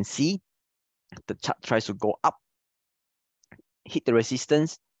 If you can see, the chart tries to go up, hit the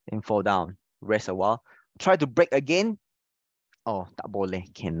resistance, and fall down. Rest a while. Try to break again. Oh, tak boleh,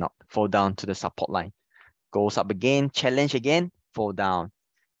 cannot. Fall down to the support line. Goes up again, challenge again, fall down.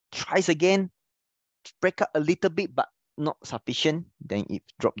 Tries again, break up a little bit, but not sufficient, then it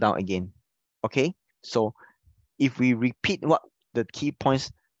drop down again. Okay, so if we repeat what the key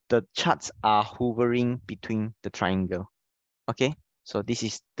points, the charts are hovering between the triangle. Okay, so this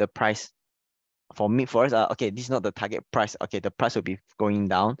is the price for us. Okay, this is not the target price. Okay, the price will be going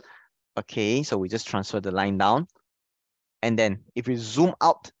down, Okay, so we just transfer the line down. And then if we zoom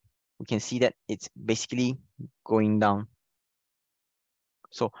out, we can see that it's basically going down.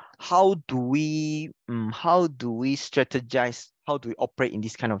 So how do we strategize? How do we operate in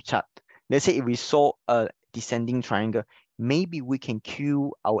this kind of chart? Let's say if we saw a descending triangle, maybe we can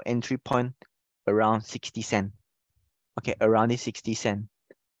cue our entry point around 60 cents. Okay, around this 60 cents.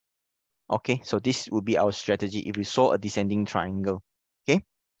 Okay, so this would be our strategy if we saw a descending triangle. Okay.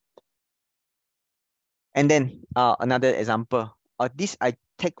 And then another example. This I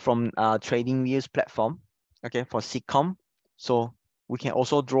take from TradingView's platform. Okay, for SICOM. So we can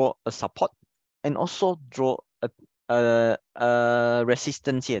also draw a support and also draw a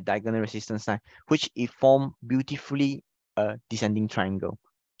resistance here, diagonal resistance line, which it form beautifully a descending triangle.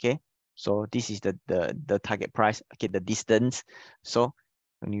 Okay, so this is the target price. Okay, the distance. So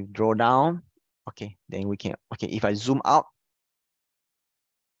when you draw down, okay, then we can, okay, if I zoom out,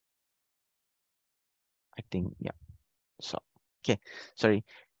 I think, yeah. So, okay, sorry.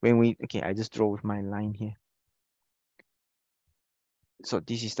 When we, okay, I just draw with my line here. So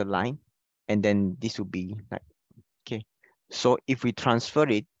this is the line, and then this will be like, okay. So if we transfer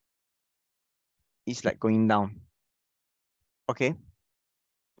it, it's like going down. Okay.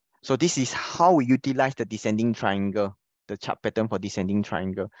 So this is how we utilize the descending triangle, the chart pattern for descending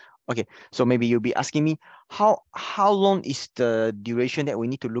triangle. Okay. So maybe you'll be asking me, how long is the duration that we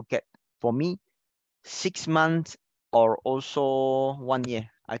need to look at? For me, 6 months or also 1 year,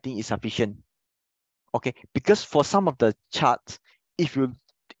 I think is sufficient. Okay, because for some of the charts, if you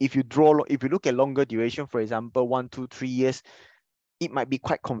look at longer duration, for example, 1, 2, 3 years, it might be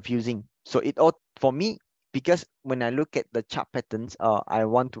quite confusing. So it all, for me, because when I look at the chart patterns, I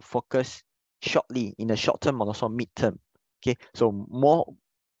want to focus shortly in the short term or also mid-term. Okay, so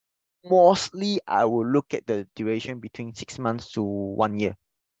mostly I will look at the duration between 6 months to 1 year.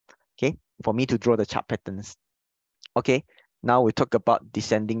 Okay, for me to draw the chart patterns. Okay, now we talk about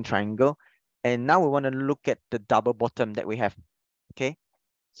descending triangle, and now we want to look at the double bottom that we have. Okay,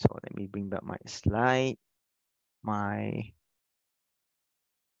 so let me bring back my slide, my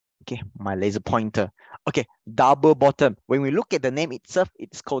laser pointer. Okay, double bottom. When we look at the name itself,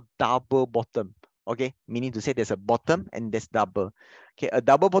 it's called double bottom. Okay, meaning to say there's a bottom and there's double. Okay, a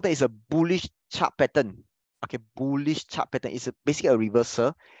double bottom is a bullish chart pattern. Okay, bullish chart pattern is basically a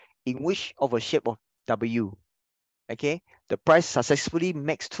reversal in which of a shape of W. Okay, the price successfully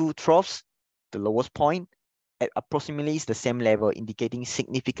makes 2 troughs, the lowest point at approximately the same level, indicating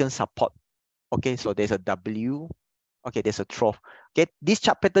significant support. Okay, so there's a W. Okay, there's a trough. Okay, this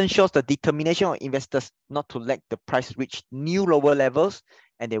chart pattern shows the determination of investors not to let the price reach new lower levels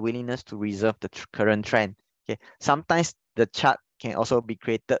and their willingness to reserve the current trend. Okay, sometimes the chart can also be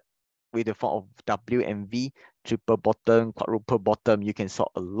created with the form of W and V, triple bottom, quadruple bottom. You can saw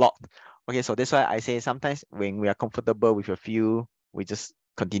a lot. Okay, so that's why I say sometimes when we are comfortable with a few, we just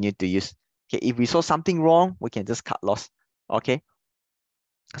continue to use. Okay, if we saw something wrong, we can just cut loss. Okay,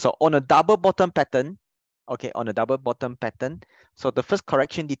 so on a double bottom pattern, okay, on a double bottom pattern, so the first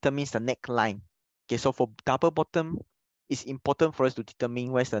correction determines the neckline. Okay, so for double bottom, it's important for us to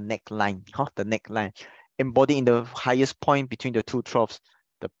determine where's the neckline. The neckline embodied in the highest point between the 2 troughs.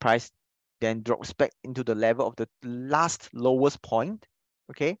 The price then drops back into the level of the last lowest point.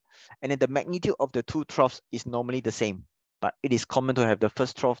 Okay, and then the magnitude of the 2 troughs is normally the same, but it is common to have the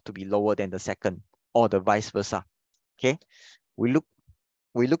first trough to be lower than the second, or the vice versa. Okay, we look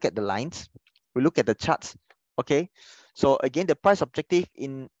at the lines, we look at the charts. Okay, so again, the price objective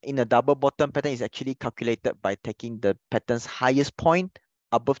in a double bottom pattern is actually calculated by taking the pattern's highest point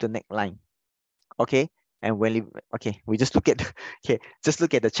above the neckline. Okay, and when we just look at just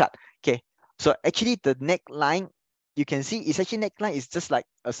look at the chart. Okay, so actually the neckline, you can see it's actually neckline is just like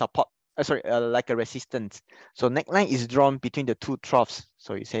a support, like a resistance. So neckline is drawn between the 2 troughs.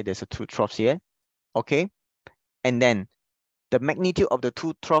 So you say there's a 2 troughs here. Okay, and then the magnitude of the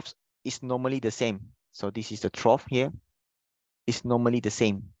 2 troughs is normally the same. So this is the trough here. It's normally the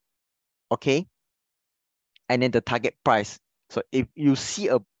same. Okay, and then the target price. So if you see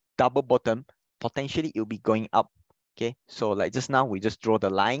a double bottom, potentially it'll be going up. Okay, so like just now, we just draw the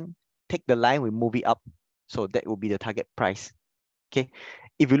line, take the line, we move it up. So that will be the target price. Okay,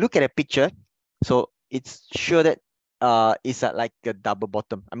 if you look at a picture, so it's sure that it's like a double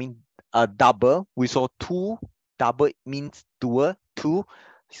bottom. I mean, a double, we saw 2, double means dual, 2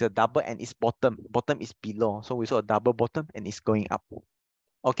 is a double and it's bottom. Bottom is below. So we saw a double bottom and it's going up.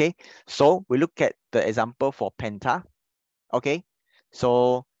 Okay, so we look at the example for Penta. Okay,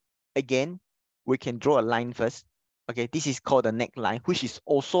 so again, we can draw a line first. Okay, this is called the neckline, which is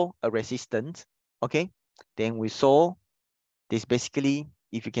also a resistance. Okay, then we saw this basically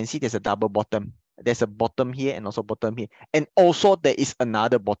if you can see, there's a double bottom. There's a bottom here and also bottom here. And also there is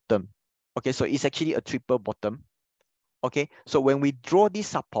another bottom. Okay, so it's actually a triple bottom. Okay, so when we draw this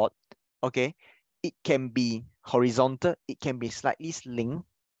support, okay, it can be horizontal, it can be slightly sling,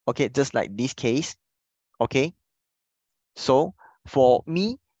 okay, just like this case. Okay, so for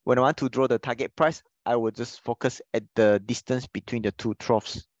me, when I want to draw the target price, I will just focus at the distance between the two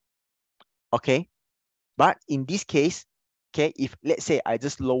troughs. Okay, but in this case, okay, if let's say I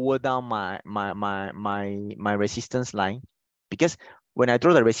just lower down my resistance line, because when I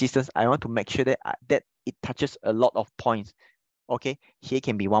draw the resistance, I want to make sure that that it touches a lot of points. Okay, here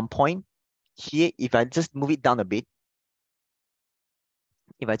can be 1 point. Here, if I just move it down a bit,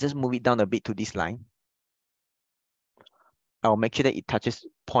 if I just move it down a bit to this line, I'll make sure that it touches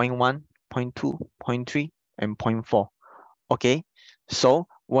 0.1, 0.2, 0.3, and 0.4. Okay, so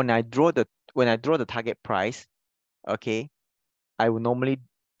when I draw the target price, okay, I will normally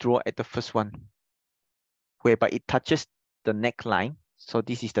draw at the first one, whereby it touches the neckline. So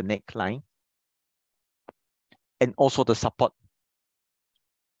this is the neckline, and also the support.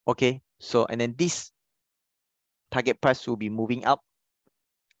 Okay, so and then this target price will be moving up.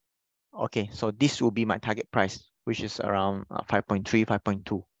 Okay, so this will be my target price, which is around 5.3,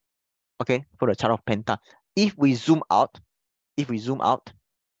 5.2. Okay, for the chart of Penta. If we zoom out,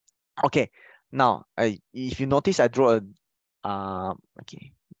 okay, now if you notice, I draw a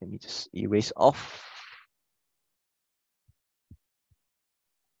okay, let me just erase off.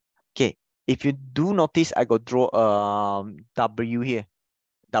 Okay, if you do notice, I got draw W here,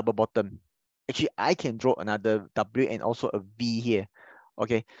 double bottom. Actually, I can draw another W and also a V here.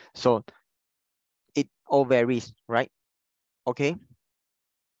 Okay, so it all varies, right? Okay.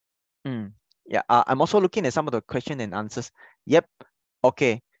 Yeah, I'm also looking at some of the question and answers. Yep.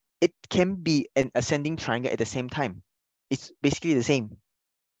 Okay, it can be an ascending triangle at the same time. It's basically the same.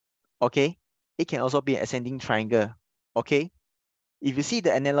 Okay, it can also be an ascending triangle. Okay, if you see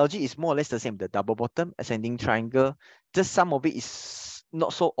the analogy is more or less the same. The double bottom, ascending triangle, just some of it is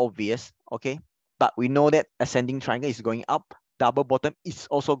not so obvious. Okay, but we know that ascending triangle is going up, double bottom is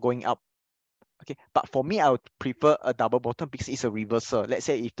also going up. Okay, but for me, I would prefer a double bottom because it's a reversal. Let's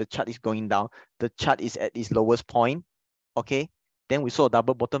say if the chart is going down, the chart is at its lowest point. Okay, then we saw a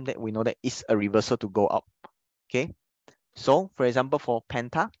double bottom, that we know that it's a reversal to go up. Okay, so for example, for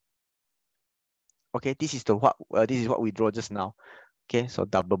Penta, okay, this is what we draw just now. Okay, so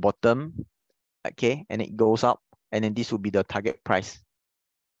double bottom, okay, and it goes up, and then this will be the target price.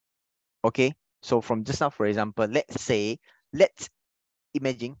 Okay, so from just now, for example, let's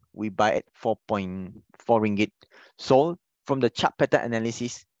imagine we buy at 4.4 ringgit. So from the chart pattern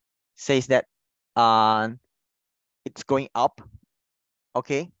analysis, says that it's going up.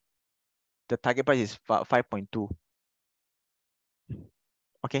 Okay, the target price is 5.2.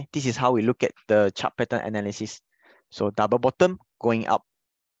 Okay, this is how we look at the chart pattern analysis. So double bottom going up.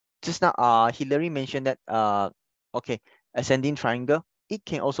 Just now, Hilary mentioned that okay, ascending triangle, it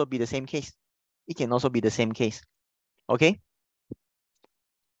can also be the same case. It can also be the same case. Okay.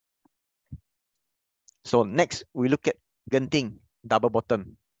 So next, we look at Genting, double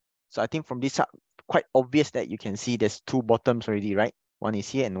bottom. So I think from this chart, quite obvious that you can see there's two bottoms already, right? One is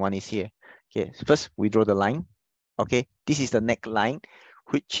here and one is here. Okay, first we draw the line. Okay, this is the neckline,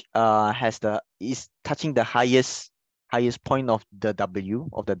 which is touching the highest point of the W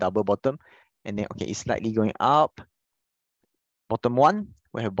of the double bottom, and then okay, it's slightly going up. Bottom one,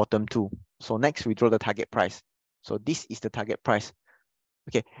 we have bottom two. So next we draw the target price. So this is the target price.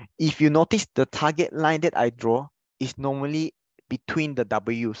 Okay, if you notice, the target line that I draw is normally between the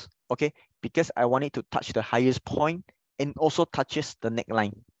W's, okay? Because I want it to touch the highest point and also touches the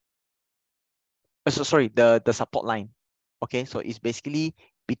neckline. So sorry, the support line. Okay, so it's basically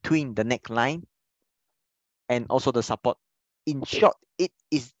between the neckline and also the support. In short, it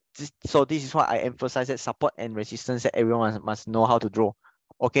is so this is why I emphasize that support and resistance that everyone must know how to draw.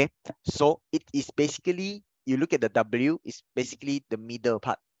 Okay, so it is basically, you look at the W, is basically the middle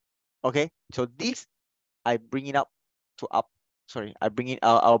part. Okay, so this, I bring it up to up. Sorry, I'll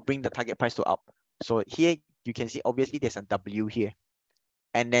bring the target price to up. So here you can see obviously there's a W here.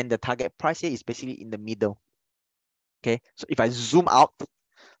 And then the target price here is basically in the middle. Okay, so if I zoom out,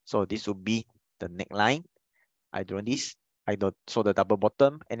 so this will be the neckline. I draw this, so the double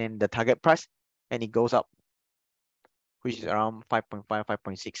bottom, and then the target price, and it goes up, which is around 5.5,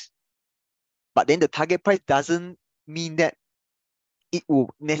 5.6. But then the target price doesn't mean that it will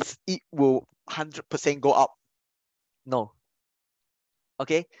 100% go up. No.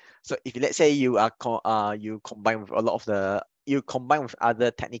 Okay, so if let's say you combine with a lot of you combine with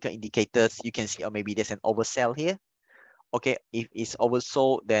other technical indicators, you can see, or maybe there's an oversell here, Okay, if it's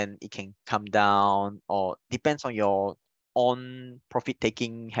oversold, then it can come down, or depends on your own profit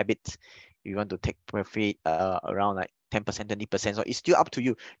taking habits. You want to take profit around like 10%, 20%. So it's still up to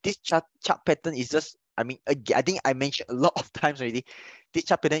you. This chart pattern is just, I mean, I think I mentioned a lot of times already. This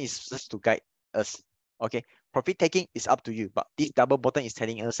chart pattern is just to guide us. Okay, profit taking is up to you, but this double bottom is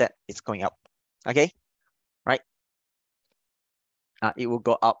telling us that it's going up. Okay, right? It will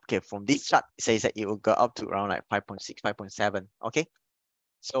go up. Okay, from this chart, it says that it will go up to around like 5.6, 5.7. Okay,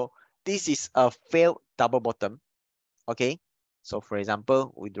 so this is a failed double bottom. Okay, so for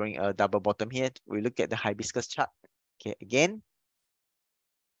example, we're drawing a double bottom here. We look at the hibiscus chart. Okay, again,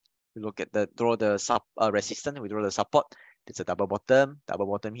 we look at draw the sub resistance. We draw the support. There's a double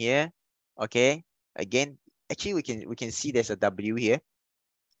bottom here. Okay, again, actually we can see there's a W here.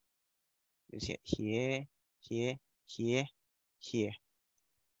 You see it here, here, here, here.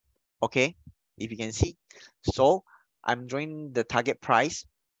 Okay, if you can see, so I'm drawing the target price,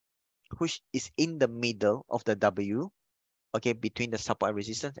 which is in the middle of the W, okay, between the support and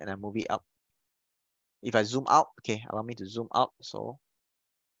resistance, and I move it up. If I zoom out, okay, allow me to zoom out. So,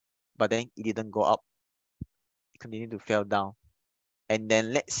 but then it didn't go up. It continued to fall down, and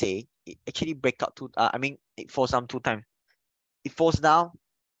then let's say it actually break out I mean, it falls down 2 times. It falls down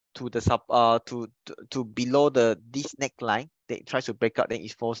to the to below this neckline. Then it tries to break out, then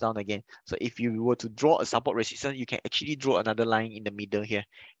it falls down again. So if you were to draw a support resistance, you can actually draw another line in the middle here,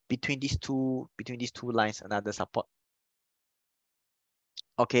 between these two lines, another support.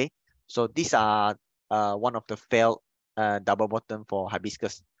 Okay, so these are one of the failed double bottom for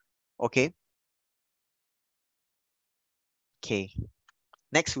hibiscus. Okay. Okay.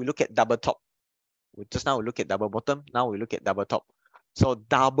 Next, we look at double top. Just now we look at double bottom. Now we look at double top. So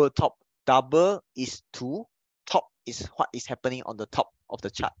double top. Double is 2. Top is what is happening on the top of the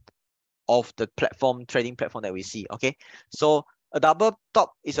chart of the trading platform that we see. Okay. So a double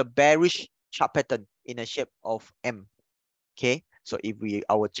top is a bearish chart pattern in a shape of M. Okay. So if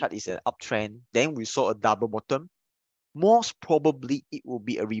our chart is an uptrend, then we saw a double bottom, most probably it will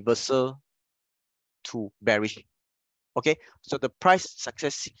be a reversal to bearish. Okay, so the price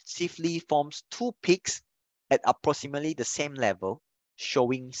successively forms 2 peaks at approximately the same level,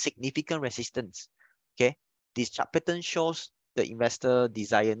 showing significant resistance. Okay, this chart pattern shows the investor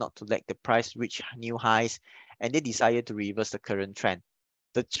desire not to let the price reach new highs, and they desire to reverse the current trend.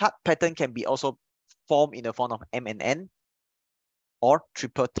 The chart pattern can be also formed in the form of M and N or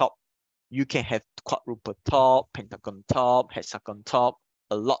triple top. You can have quadruple top, pentagon top, hexagon top,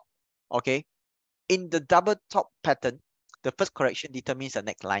 a lot. Okay. In the double top pattern, the first correction determines the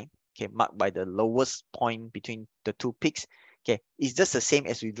neckline, okay, marked by the lowest point between the 2 peaks. Okay, it's just the same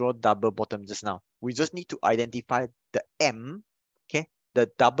as we draw double bottom just now. We just need to identify the M, okay,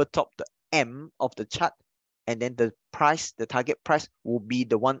 the double top, the M of the chart, and then the price, the target price will be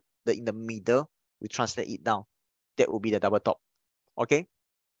the one in the middle. We translate it down. That will be the double top. Okay.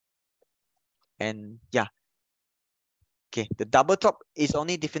 And yeah. Okay, the double top is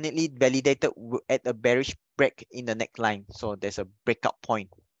only definitely validated at a bearish break in the neckline. So there's a breakout point,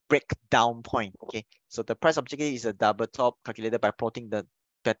 breakdown point. Okay, so the price objective is a double top calculated by plotting the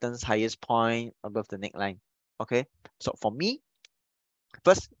pattern's highest point above the neckline. Okay, so for me,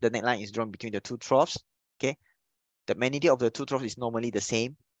 first the neckline is drawn between the 2 troughs. Okay, the magnitude of the 2 troughs is normally the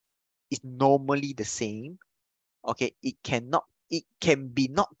same. It's normally the same. Okay, it can be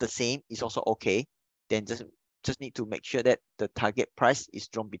not the same. It's also okay. Then just need to make sure that the target price is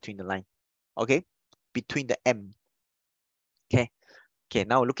drawn between the line. Okay, between the M. Okay,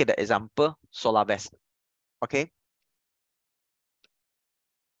 now look at the example, SolarVest. Okay,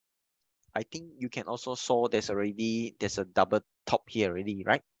 I think you can also saw there's a double top here already,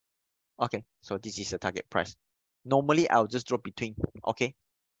 right? Okay, so this is the target price. Normally I'll just draw between. Okay,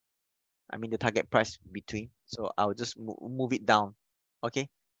 I mean the target price between, so I'll just move it down. Okay,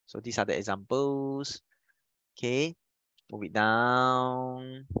 so these are the examples. Okay, move it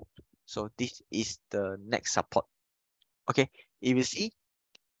down. So this is the next support. Okay, if you see,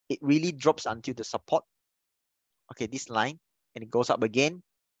 it really drops until the support. Okay, this line, and it goes up again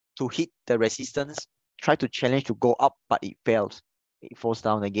to hit the resistance. Try to challenge to go up, but it fails. It falls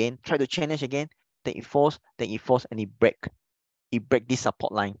down again. Try to challenge again, then it falls, and it breaks. It breaks this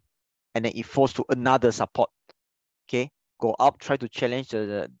support line, and then it falls to another support. Okay, go up, try to challenge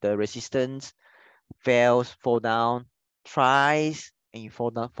the resistance, fails, fall down, tries, and it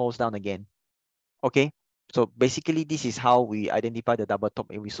falls down again. Okay, so basically this is how we identify the double top,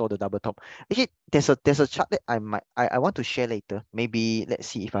 and we saw the double top. Actually, there's a chart that I want to share later. Maybe let's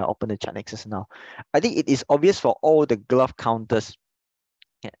see if I open the chart nexus now. I think it is obvious for all the glove counters.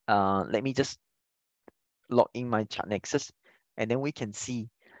 Let me just log in my chart nexus, and then we can see,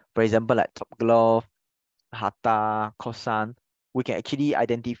 for example, like Top Glove, Hata, Kosan, we can actually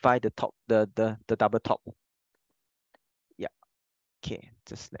identify the top, the double top. Yeah. Okay,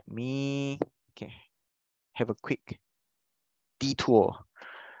 just let me have a quick detour.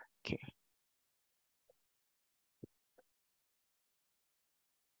 Okay.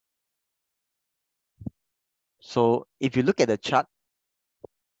 So if you look at the chart,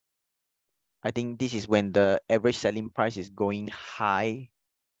 I think this is when the average selling price is going high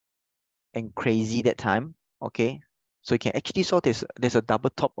and crazy that time. Okay. So you can actually saw there's a double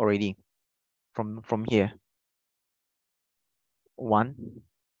top already from here. 1,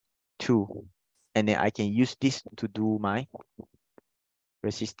 2, and then I can use this to do my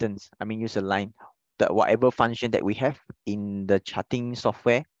resistance. I mean, use a line, whatever function that we have in the charting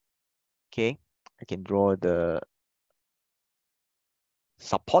software. Okay, I can draw the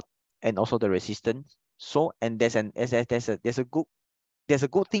support and also the resistance. So, and there's a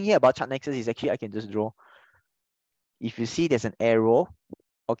good thing here about chart nexus is actually I can just draw. If you see there's an arrow,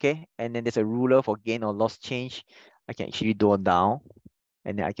 okay, and then there's a ruler for gain or loss change, I can actually draw down,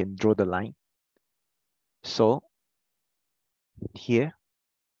 and then I can draw the line. So here,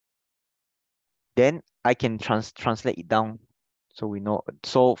 then I can translate it down. So we know,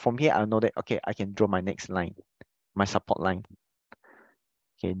 so from here, I know that, okay, I can draw my next line, my support line.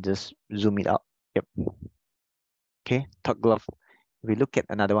 Okay, just zoom it out. Yep. Okay, Top Glove. We look at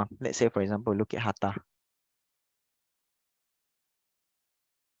another one. Let's say, for example, look at Hata.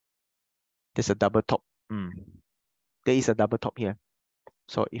 There's a double top. There is a double top here.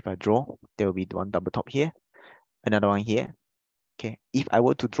 So if I draw, there will be one double top here, another one here. Okay, if I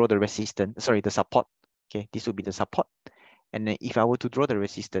were to draw the resistance, sorry, the support, okay, this will be the support. And then if I were to draw the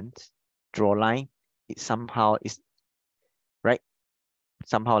resistance, draw line, it somehow is, right?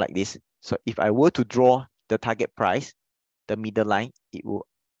 Somehow like this. So if I were to draw the target price, the middle line,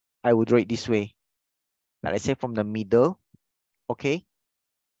 I will draw it this way. Now let's say from the middle, okay?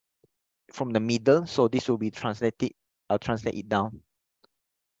 From the middle, so this will be translated, I'll translate it down.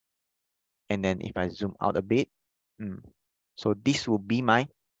 And then if I zoom out a bit, so this will be my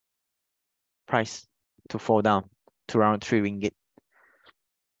price to fall down to around 3 ringgit.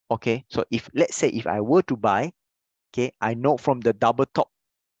 Okay, so if let's say if I were to buy, okay, I know from the double top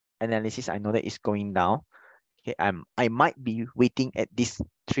analysis, I know that it's going down. Okay, I might be waiting at this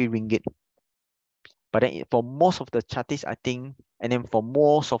 3 ringgit. But then for most of the chartists, I think, and then for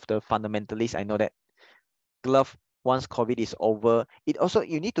most of the fundamentalists, I know that Glove, once COVID is over, it also,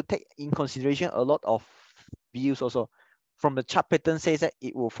 you need to take in consideration a lot of views also. From the chart pattern says that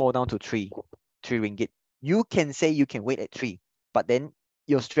it will fall down to 3 ringgit. You can say you can wait at 3, but then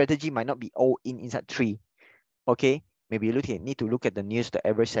your strategy might not be all inside 3. Okay, maybe you need to look at the news. The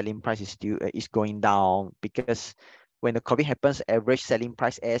average selling price is still is going down, because when the COVID happens, average selling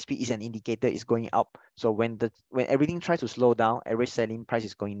price ASP is an indicator, is going up. So when everything tries to slow down, average selling price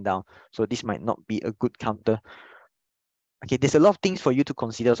is going down. So this might not be a good counter. Okay, there's a lot of things for you to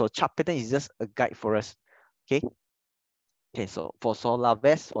consider. So chart pattern is just a guide for us. Okay. Okay, so for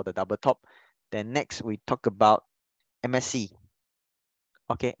Solarvest, for the double top, then next we talk about MSC.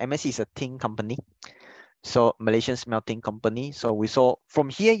 Okay, MSC is a tin company. So Malaysian smelting company. So we saw from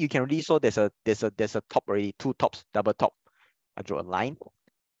here, you can really saw there's a top already, 2 tops, double top. I draw a line,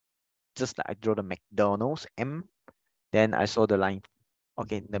 just like I draw the McDonald's M. Then I saw the line,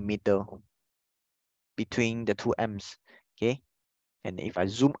 okay, in the middle between the 2 M's. Okay, and if I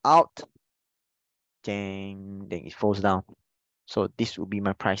zoom out, then it falls down. So this will be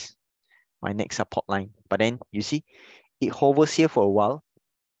my price, my next support line. But then you see, it hovers here for a while,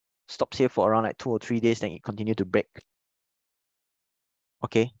 stops here for around like 2 or 3 days, then it continued to break.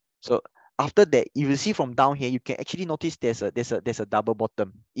 Okay, so after that, you will see from down here, you can actually notice there's a double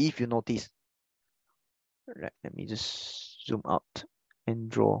bottom. If you notice, right? Let me just zoom out and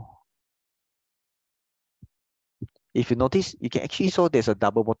draw. If you notice, you can actually saw there's a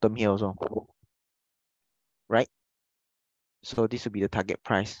double bottom here also, right? So this will be the target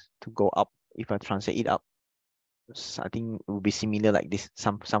price to go up. If I translate it up, so I think it will be similar like this,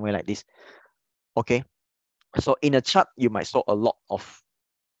 somewhere like this. Okay, so in a chart, you might saw a lot of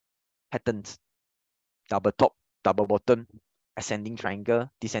patterns: double top, double bottom, ascending triangle,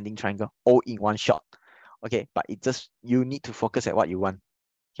 descending triangle, all in one shot. Okay, but it just, you need to focus at what you want.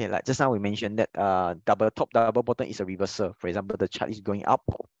 Okay, like just now we mentioned that double top, double bottom is a reversal. For example, the chart is going up,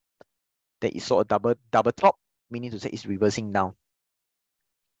 then it saw a double top, meaning to say it's reversing down.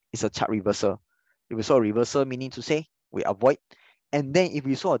 It's a chart reversal. If we saw a reversal, meaning to say we avoid. And then if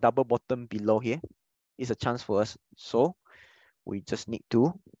we saw a double bottom below here, it's a chance for us. So we just need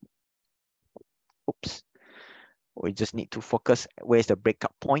to, oops, We just need to focus where's the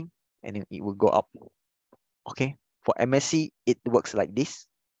breakout point, and then it will go up. Okay, for MSC, it works like this.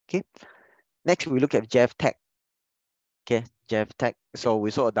 Okay, next we look at JFTech. Okay, JFTech. So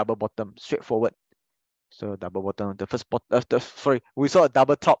we saw a double bottom, straightforward. So double bottom, the first bottom, sorry, we saw a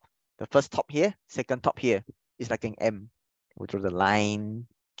double top. The first top here, second top here. It's like an M. We draw the line,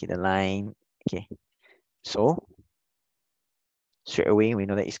 okay, the line. Okay, so straight away we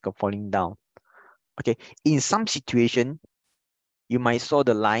know that it's falling down. Okay, in some situation, you might saw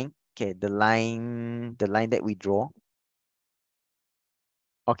the line. Okay, the line that we draw.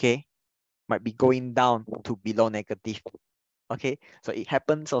 Okay, might be going down to below negative. Okay, so it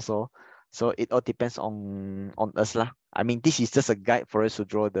happens also. So it all depends on us lah. I mean, this is just a guide for us to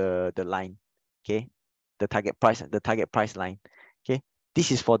draw the line. Okay, the target price line. Okay,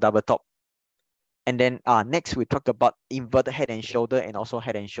 this is for double top. And then next we talk about inverted head and shoulder and also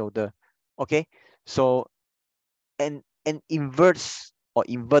head and shoulder. Okay, so an inverse or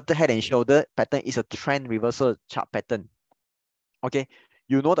inverted head and shoulder pattern is a trend reversal chart pattern. Okay,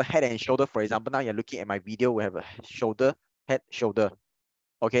 you know the head and shoulder, for example, now you're looking at my video, we have a shoulder, head, shoulder.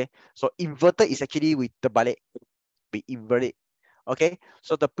 Okay, so inverted is actually with the balik, we invert it. Okay,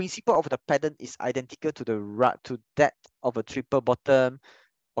 so the principle of the pattern is identical to that of a triple bottom.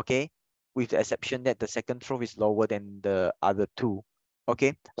 Okay, with the exception that the second trough is lower than the other two.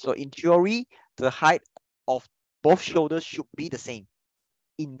 Okay, so in theory, the height of both shoulders should be the same.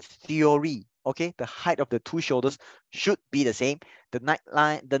 In theory, okay, the height of the two shoulders should be the same. The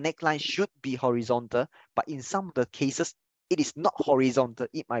neckline should be horizontal, but in some of the cases, it is not horizontal.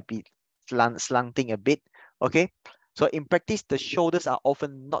 It might be slanting a bit. Okay, so in practice, the shoulders are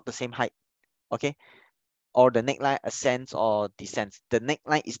often not the same height. Okay, or the neckline ascends or descends. The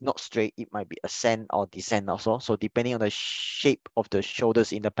neckline is not straight. It might be ascend or descend also. So depending on the shape of the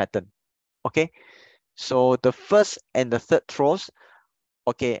shoulders in the pattern. Okay, so the first and the third troughs,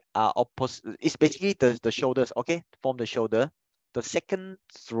 okay, are opposite. It's basically the shoulders. Okay, form the shoulder. The second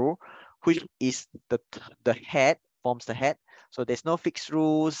trough, which is the head, forms the head. So there's no fixed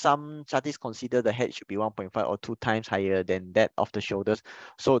rule. Some chartists consider the head should be 1.5 or 2 times higher than that of the shoulders.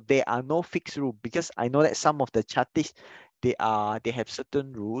 So there are no fixed rule, because I know that some of the chartists, they have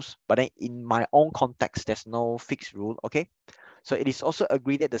certain rules, but then in my own context, there's no fixed rule. Okay, so it is also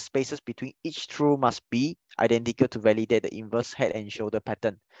agreed that the spaces between each trough must be identical to validate the inverse head and shoulder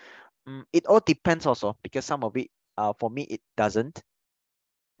pattern. It all depends also, because some of it, for me, it doesn't.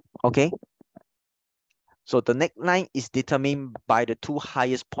 Okay, so the neckline is determined by the two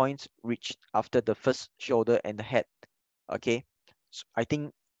highest points reached after the first shoulder and the head. Okay, so I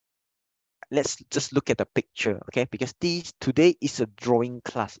think let's just look at the picture. Okay, because today is a drawing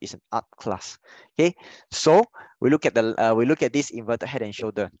class, it's an art class. Okay, so we look at this inverted head and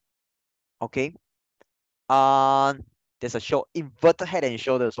shoulder. Okay, there's a inverted head and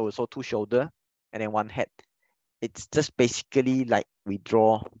shoulder, so two shoulder and then one head. It's just basically like we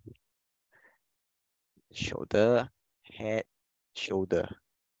draw shoulder, head, shoulder.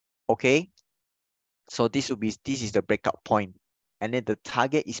 Okay, so this is the breakout point, and then the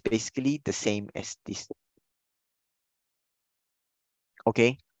target is basically the same as this.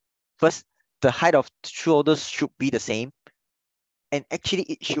 Okay, first, the height of shoulders should be the same, and actually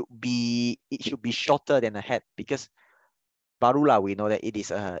it should be shorter than the head, because barulah, we know that it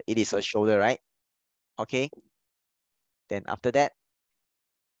is a shoulder, right? Okay, then after that,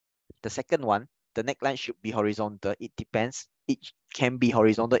 the second one, the neckline should be horizontal. It depends. It can be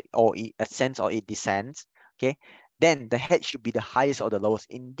horizontal, or it ascends or it descends. Okay, then the head should be the highest or the lowest.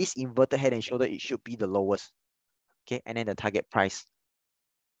 In this inverted head and shoulder, it should be the lowest. Okay, and then the target price.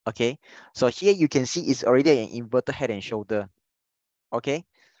 Okay, so here you can see it's already an inverted head and shoulder. Okay,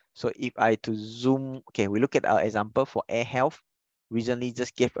 so if I to zoom, okay, we look at our example for Air Health. Recently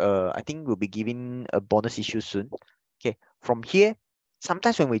just gave I think we'll be giving a bonus issue soon. Okay, from here,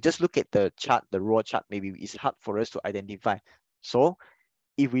 sometimes when we just look at the chart, the raw chart, maybe it's hard for us to identify. So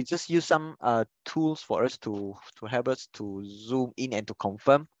if we just use some tools for us to help us to zoom in and to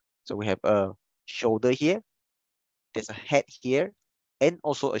confirm. So we have a shoulder here, there's a head here, and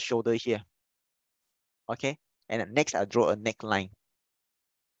also a shoulder here. Okay, and then next I'll draw a neckline,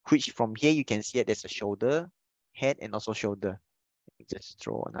 which from here you can see that there's a shoulder, head, and also shoulder. Let me just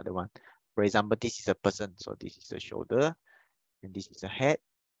draw another one. For example, this is a person, so this is the shoulder, and this is a head,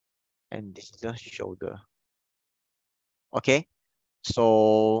 and this is the shoulder. Okay,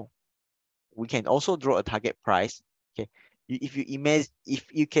 so we can also draw a target price. Okay, if you imagine, if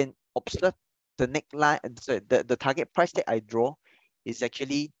you can observe the neckline, so the target price that I draw is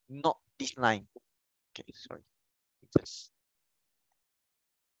actually not this line. Okay, sorry,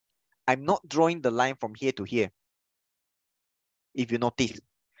 I'm not drawing the line from here to here. if you notice,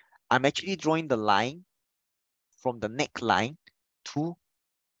 I'm actually drawing the line from the neckline to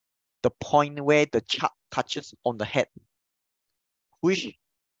the point where the chart touches on the head, which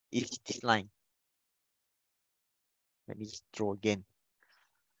is this line. Let me just draw again.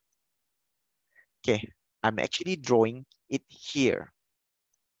 Okay, I'm actually drawing it here.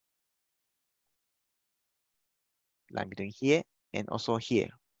 Line between here and also here.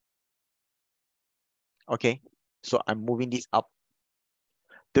 Okay, so I'm moving this up.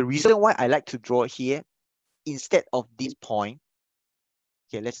 The reason why I like to draw here instead of this point,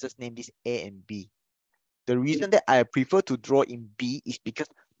 okay, let's just name this A and B. The reason that I prefer to draw in B is because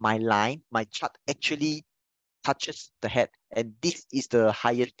my line, my chart actually touches the head, and this is the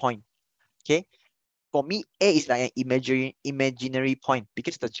highest point. Okay, for me, A is like an imaginary point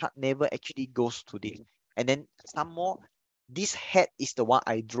because the chart never actually goes to this. And then some more, this head is the one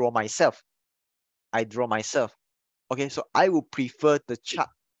I draw myself. Okay, so I would prefer the chart,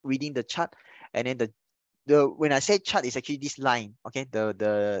 reading the chart, and then the when I say chart, it's actually this line. Okay,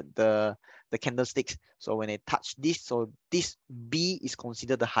 the candlesticks. So when I touch this, so this B is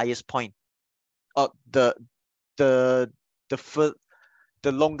considered the highest point. The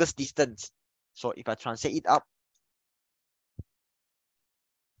longest distance. So if I translate it up,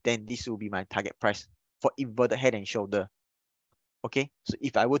 then this will be my target price for inverted head and shoulder. Okay, so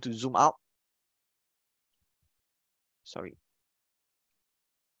if I were to zoom out, sorry,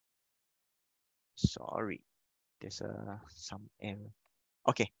 there's some error.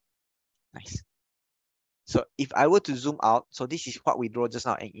 Okay, nice. So if I were to zoom out, so this is what we draw just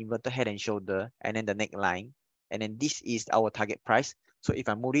now, an inverted head and shoulder, and then the neckline, and then this is our target price. So if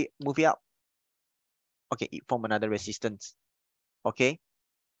I move it up, okay, it form another resistance. Okay,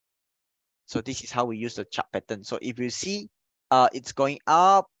 so this is how we use the chart pattern. So if you see, it's going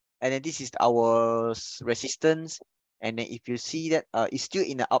up, and then this is our resistance, and then if you see that it's still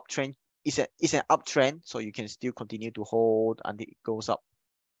in the uptrend, it's an uptrend, so you can still continue to hold until it goes up.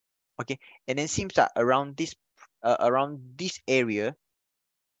 Okay, and then seems that around this area,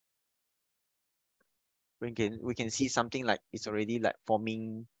 we can see something like it's already like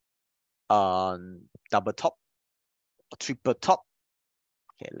forming double top or triple top.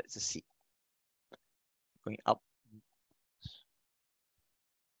 Okay, let's just see. Going up.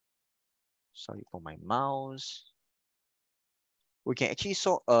 Sorry for my mouse. We can actually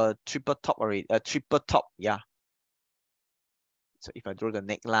saw a triple top already, a triple top, yeah. So if I draw the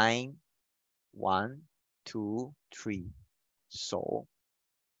neckline, 1, 2, 3. So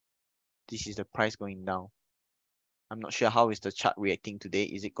this is the price going down. I'm not sure how is the chart reacting today.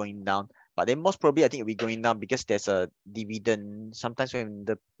 Is it going down? But then most probably I think it'll be going down because there's a dividend. Sometimes when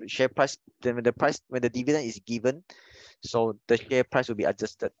the share price, when the dividend is given, so the share price will be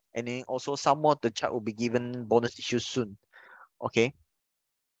adjusted. And then also some more the chart will be given bonus issues soon. Okay.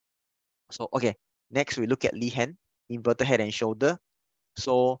 So okay, next we look at Lee Hand, inverted head and shoulder.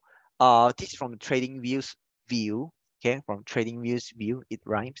 So this is from trading views view. Okay, from trading views view, it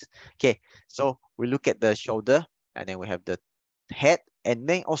rhymes. Okay, so we look at the shoulder, and then we have the head, and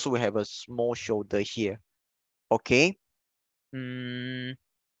then also we have a small shoulder here. Okay, the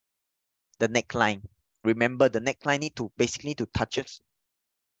neckline. Remember, the neckline need to basically to touches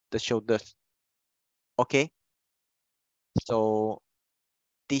the shoulders. Okay, so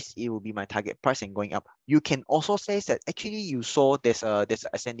this it will be my target price and going up. You can also say that actually you saw there's an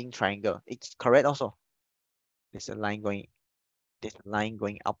ascending triangle. It's correct also. There's a line going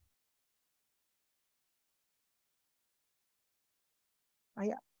up. Oh,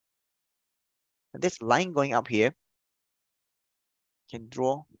 yeah. And this line going up here can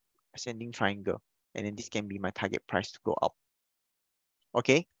draw ascending triangle, and then this can be my target price to go up.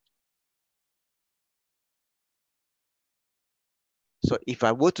 Okay. So if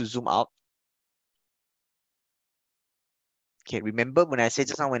I were to zoom out, okay, remember when I said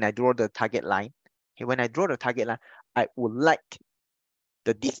just now when I draw the target line, okay, when I draw the target line, I would like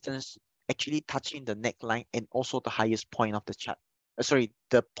the distance actually touching the neckline and also the highest point of the chart. Sorry,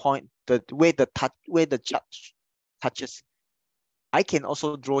 the point, where the chart touches. I can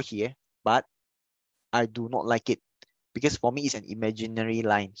also draw here, but I do not like it because for me it's an imaginary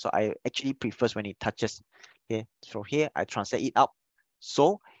line. So I actually prefer when it touches. Okay, so here I translate it up.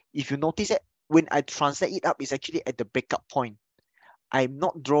 So if you notice that when I translate it up, it's actually at the breakup point. I'm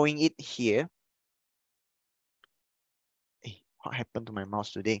not drawing it here. Hey, what happened to my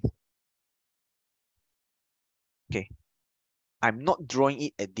mouse today? Okay, I'm not drawing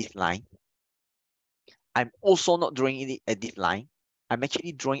it at this line. I'm also not drawing it at this line. I'm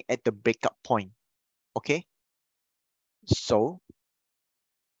actually drawing at the breakup point. Okay, so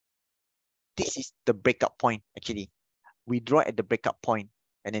this is the breakup point actually. we draw at the breakout point,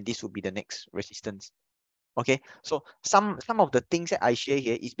 and then this will be the next resistance. Okay, so some of the things that I share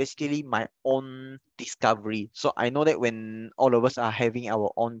here is basically my own discovery. So I know that when all of us are having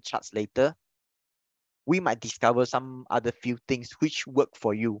our own charts later, we might discover some other few things which work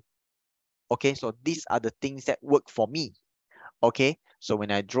for you. Okay, so these are the things that work for me. Okay, so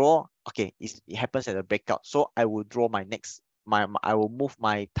when I draw, okay, it happens at a breakout. So I will draw my next, I will move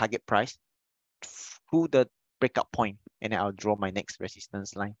my target price to the breakout point, and then I'll draw my next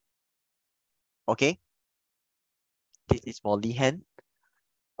resistance line. Okay, this is for Lihan.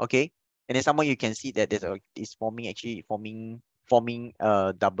 Okay, and then somewhere you can see that there's it's forming a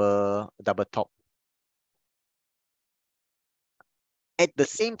double top. At the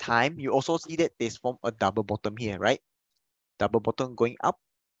same time, you also see that there's formed a double bottom here, right? Double bottom going up.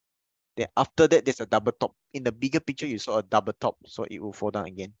 Then after that, there's a double top. In the bigger picture, you saw a double top, so it will fall down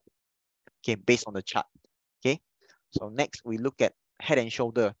again. Okay, based on the chart. Okay, so next we look at head and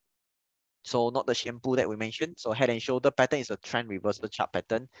shoulder. So not the shampoo that we mentioned. So head and shoulder pattern is a trend reversal chart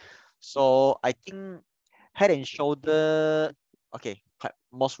pattern. So I think head and shoulder, okay, quite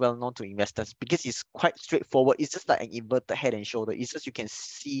most well known to investors because it's quite straightforward. It's just like an inverted head and shoulder. It's just you can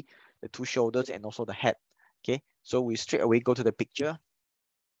see the two shoulders and also the head. Okay, so we straight away go to the picture.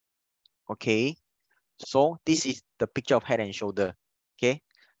 Okay, so this is the picture of head and shoulder. Okay,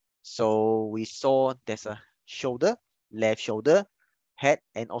 so we saw there's a shoulder, left shoulder, head,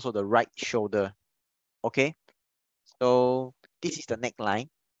 and also the right shoulder. Okay, so this is the neckline.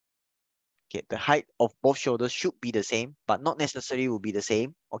 Okay, the height of both shoulders should be the same, but not necessarily will be the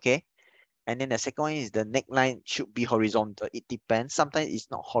same. Okay, and then the second one is the neckline should be horizontal. It depends. Sometimes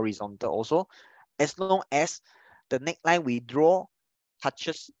it's not horizontal also, as long as the neckline we draw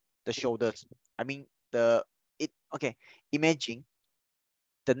touches the shoulders. I mean okay, imagine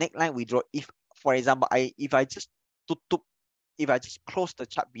the neckline we draw. If for example if I just close the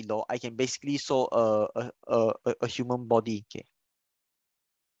chart below, I can basically show a human body. Okay,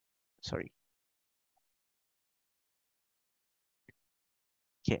 sorry.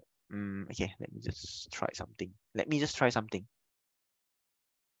 Okay, okay, let me just try something.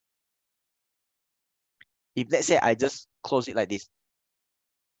 If let's say I just close it like this,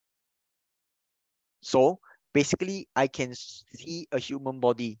 so basically I can see a human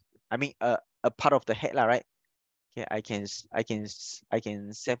body. I mean a part of the head, right? Okay, I can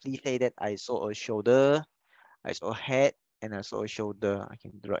safely say that I saw a shoulder, I saw a head, and I saw a shoulder. I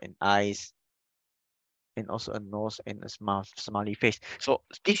can draw an eyes, and also a nose and a smiley face. So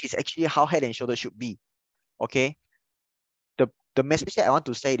this is actually how head and shoulder should be. Okay. The message that I want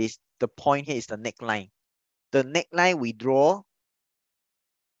to say is the point here is the neckline. The neckline we draw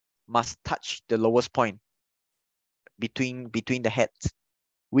must touch the lowest point between the heads.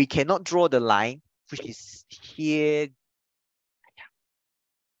 We cannot draw the line which is here.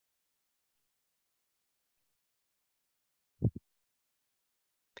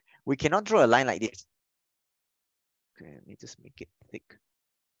 We cannot draw a line like this. Okay, let me just make it thick.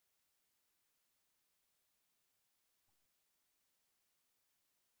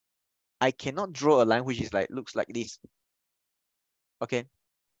 I cannot draw a line which is looks like this. Okay.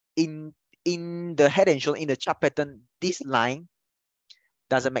 In the head and shoulder, in the chart pattern, this line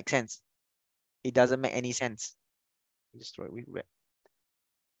doesn't make sense. It doesn't make any sense. Just draw it with red.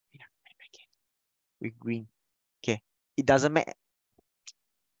 Yeah, with green. Okay. It doesn't make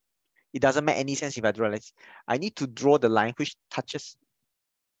any sense if I draw like this. I need to draw the line which touches.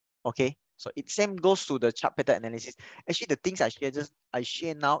 Okay. So it same goes to the chart pattern analysis. Actually, the things I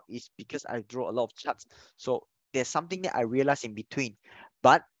share now is because I draw a lot of charts. So there's something that I realize in between.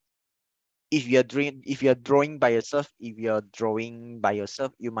 But if you're drawing by yourself, you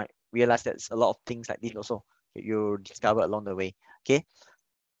might realize that there's a lot of things like this also you discover along the way. Okay.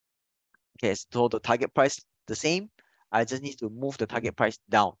 Okay, so the target price the same. I just need to move the target price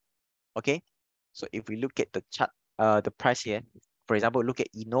down. Okay. So if we look at the chart, the price here, for example, look at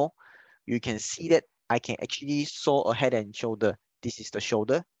Eno, you can see that I can actually show a head and shoulder. This is the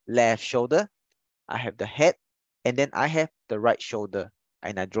shoulder, left shoulder. I have the head, and then I have the right shoulder,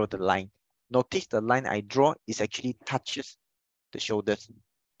 and I draw the line. Notice the line I draw is actually touches the shoulders.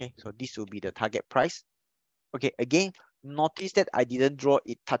 Okay, so this will be the target price. Okay, again, notice that I didn't draw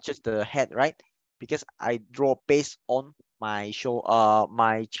it touches the head, right? Because I draw based on my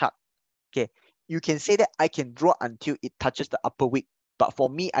my chart. Okay, you can say that I can draw until it touches the upper wick, but for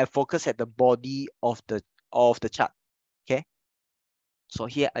me, I focus at the body of the chart. Okay, so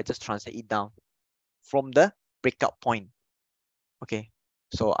here I just translate it down from the breakout point. Okay,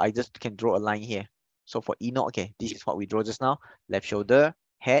 so I just can draw a line here. So for Eno, okay, this is what we draw just now: left shoulder,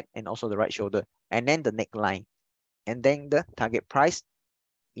 head, and also the right shoulder, and then the neckline. and then the target price,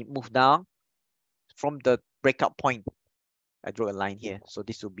 it moved down from the breakout point. I drew a line here, so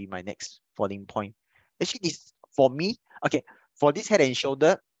this will be my next falling point. Actually, this for me, okay, for this head and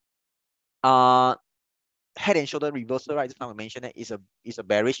shoulder, head and shoulder reversal, right? Just now I mentioned that is a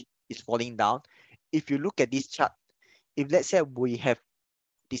bearish, is falling down. If you look at this chart, if let's say we have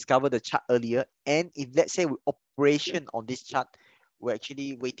discovered the chart earlier, and if let's say we operation on this chart, we're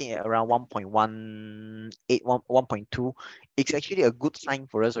actually waiting at around 1.18, 1.2. It's actually a good sign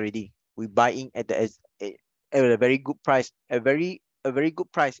for us already. We buy in at a very good price, a very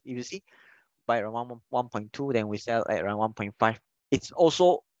good price. If you see, buy around 1.2, then we sell at around 1.5. It's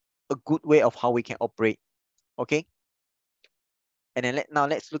also a good way of how we can operate. Okay. And then now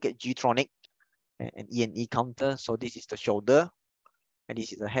let's look at Gtronic and E&E counter. So this is the shoulder, and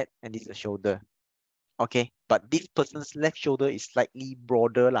this is the head, and this is the shoulder. Okay, but this person's left shoulder is slightly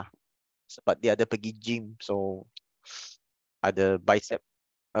broader lah. But the other pergi gym, so other bicep,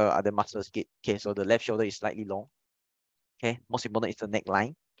 other muscles get. Okay, so the left shoulder is slightly long. Okay, most important is the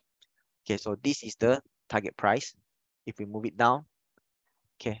neckline. Okay, so this is the target price. If we move it down,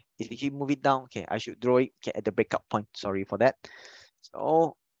 okay, if we move it down, okay, I should draw it at the breakout point. Sorry for that.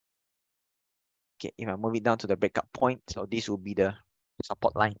 So, okay, if I move it down to the breakout point, so this will be the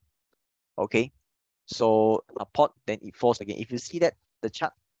support line. Okay, so support, then it falls again. If you see that the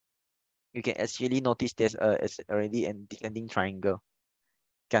chart, you can actually notice there's already a descending triangle.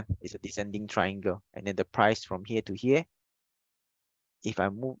 Okay, it's a descending triangle, and then the price from here to here. If I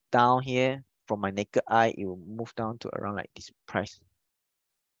move down here from my naked eye, it will move down to around like this price.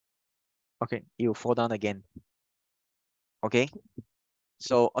 Okay, it will fall down again. Okay,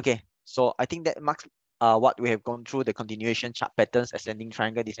 so I think that marks what we have gone through, the continuation chart patterns, ascending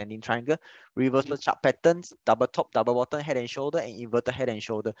triangle, descending triangle, reversal chart patterns, double top, double bottom, head and shoulder, and inverted head and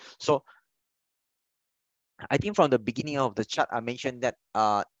shoulder. So I think from the beginning of the chart, I mentioned that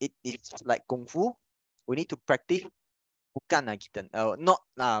it is like Kung Fu. We need to practice. Bukan lah kita, not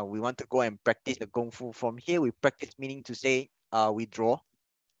we want to go and practice the Kung Fu. From here, we practice, meaning to say we draw.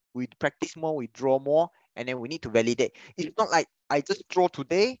 We practice more, we draw more, and then we need to validate. It's not like I just draw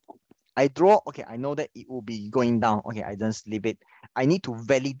today, I draw, okay, I know that it will be going down. Okay, I just leave it. I need to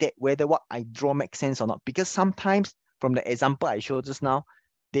validate whether what I draw makes sense or not. Because sometimes, from the example I showed just now,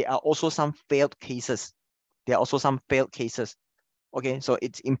 there are also some failed cases. Okay, so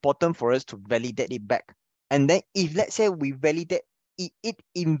it's important for us to validate it back. And then if let's say we validate, it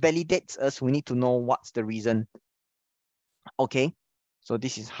invalidates us, we need to know what's the reason. Okay, so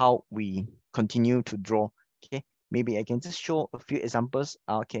this is how we continue to draw. Okay, maybe I can just show a few examples.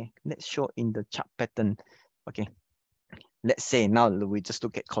 Okay, let's show in the chart pattern. Okay, let's say now we just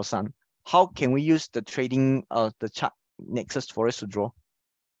look at Kosan. How can we use the trading the chart nexus for us to draw?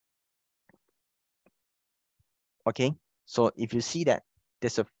 Okay, so if you see that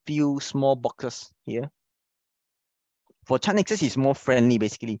there's a few small boxes here. For chart nexus, it's more friendly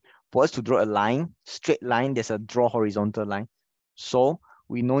basically. For us to draw a line, straight line, there's a draw horizontal line. So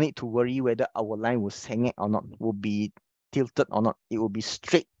we no need to worry whether our line will hang or not, will be tilted or not. It will be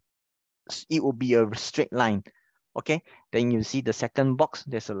straight. It will be a straight line. Okay, then you see the second box,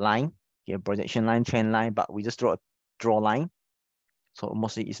 there's a line, here projection line, trend line, but we just draw a draw line. So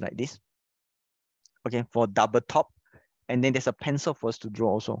mostly it's like this. Okay, for double top, and then there's a pencil for us to draw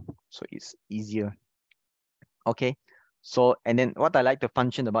also, so it's easier. Okay, so and then what I like the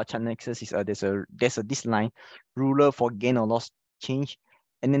function about chart nexus is there's this line, ruler for gain or loss change,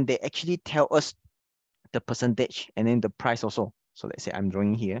 and then they actually tell us the percentage and then the price also. So let's say I'm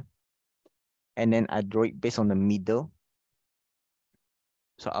drawing here, and then I draw it based on the middle.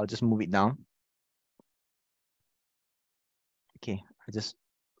 So I'll just move it down. Okay, I just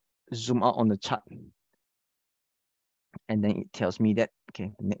zoom out on the chart, and then it tells me that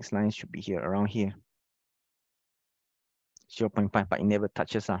okay, the next line should be here, around here, 0.5, but it never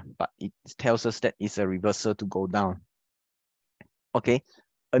touches but it tells us that it's a reversal to go down. Okay,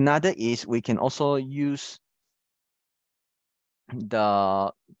 another is we can also use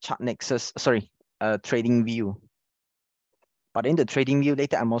the chart nexus, trading view. But in the trading view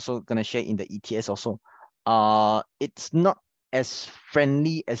later, I'm also gonna share in the ETS also. It's not as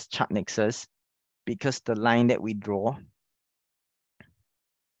friendly as chart nexus because the line that we draw,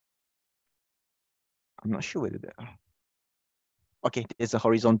 I'm not sure whether that. Okay, there's a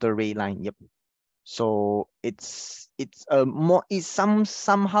horizontal ray line. Yep. So somehow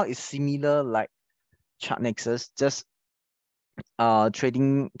it's similar like chart nexus. Just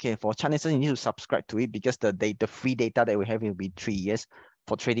trading. Okay, for chart nexus you need to subscribe to it because the free data that we have will be 3 years.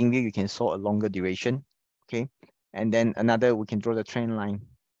 For trading view you can saw a longer duration. Okay, and then another we can draw the trend line.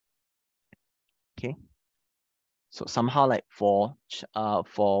 Okay, So somehow like for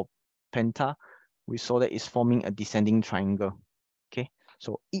Penta, we saw that it's forming a descending triangle. Okay,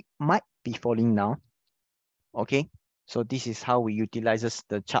 so it might be falling down. Okay, so this is how we utilizes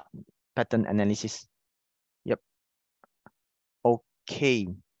the chart pattern analysis. Yep. Okay.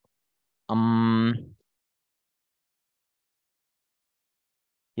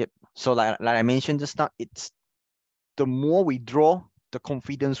 Yep. So like I mentioned just now, it's the more we draw, the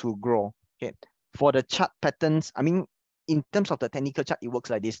confidence will grow. Okay. For the chart patterns, I mean, in terms of the technical chart, it works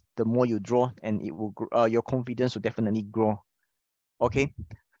like this. The more you draw, and it will your confidence will definitely grow. Okay.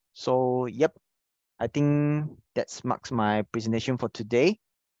 So yep, I think that's marks my presentation for today.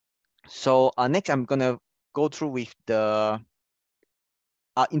 So next, I'm gonna go through with the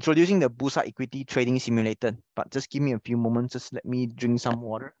introducing the Bursa Equity Trading Simulator. But just give me a few moments. Just let me drink some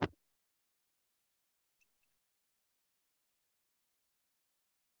water.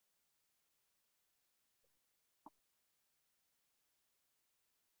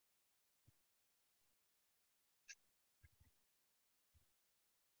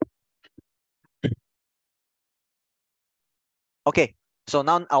 Okay, so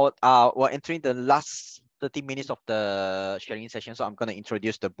now we're entering the last 30 minutes of the sharing session. So I'm going to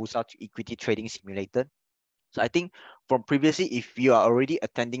introduce the Bursa Equity Trading Simulator. So I think from previously, if you are already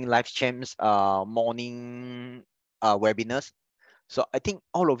attending LifeChamp's morning webinars, so I think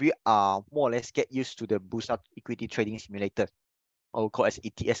all of you are more or less get used to the Bursa Equity Trading Simulator, or called as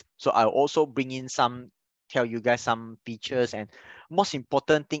ETS. So I'll also bring in tell you guys some features, and most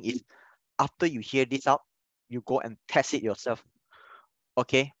important thing is after you hear this out, you go and test it yourself.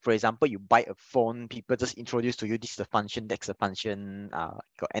 Okay, for example, you buy a phone, people just introduce to you, this is the function, that's the function,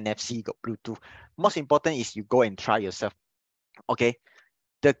 got NFC, got Bluetooth. Most important is you go and try yourself. Okay,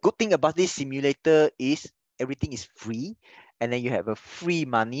 the good thing about this simulator is everything is free, and then you have a free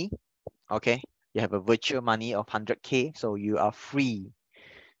money. Okay, you have a virtual money of 100K, so you are free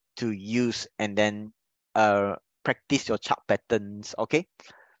to use and then practice your chart patterns. Okay,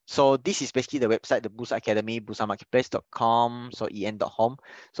 so this is basically the website, the Bursa Academy, bursamarketplace.com, so en.home.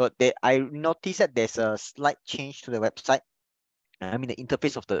 So I noticed that there's a slight change to the website. I mean, the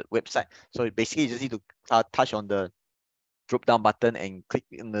interface of the website. So basically, you just need to touch on the drop-down button and click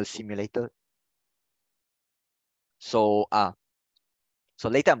in the simulator. So so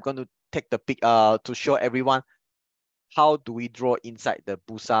later I'm going to take the pic to show everyone how do we draw inside the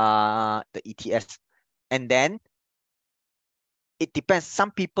Bursa, the ETS, and then it depends.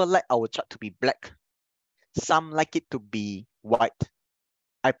 Some people like our chart to be black. Some like it to be white.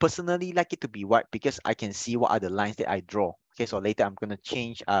 I personally like it to be white because I can see what are the lines that I draw. Okay, so later I'm gonna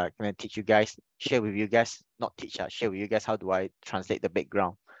change. Gonna teach you guys, share with you guys, not teach. Share with you guys how do I translate the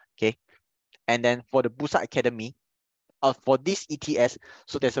background. Okay, and then for the Bursa Academy, for this ETS,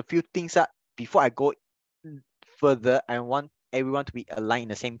 so there's a few things that before I go further, I want everyone to be aligned in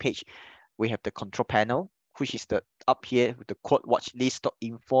the same page. We have the control panel, which is the up here with the quote, watch list, stock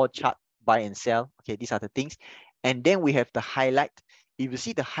info, chart, buy and sell. Okay, these are the things. And then we have the highlight. If you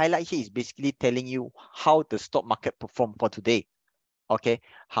see the highlight here is basically telling you how the stock market performed for today. Okay,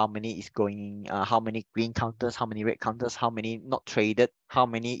 how many is going, how many green counters, how many red counters, how many not traded, how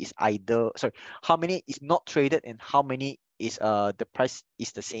many is idle, sorry, how many is not traded, and how many is the price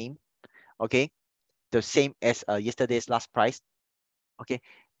is the same. Okay, the same as yesterday's last price. Okay,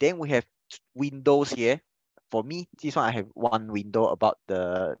 then we have windows here. For me, this one I have one window about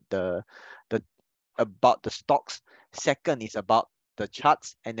the stocks. Second is about the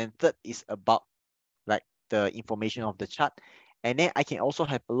charts, and then third is about like the information of the chart. And then I can also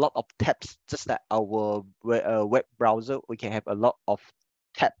have a lot of tabs, just like our web browser. We can have a lot of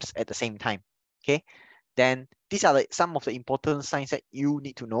tabs at the same time. Okay, then these are like some of the important signs that you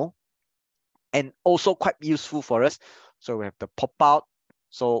need to know, and also quite useful for us. So we have the pop out.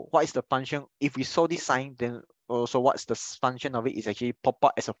 So what is the function? If we saw this sign, then also what's the function of it is actually pop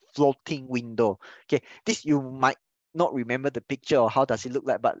out as a floating window. Okay, this you might not remember the picture or how does it look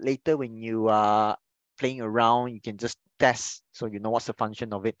like, but later when you are playing around, you can just test so you know what's the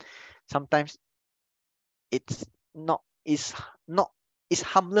function of it. Sometimes it's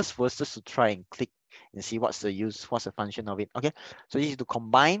harmless for us just to try and click and see what's the use, what's the function of it. Okay, so this is to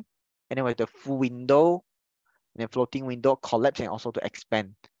combine, and then with the full window, and then floating window, collapse, and also to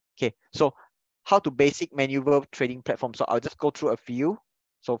expand. Okay, so how to basic maneuver trading platform. So I'll just go through a few.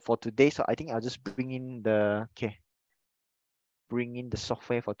 So for today, so I think I'll just bring in the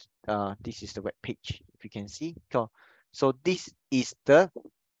software for this is the web page, if you can see. So this is the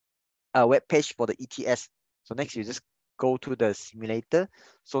web page for the ETS. So next you just go to the simulator.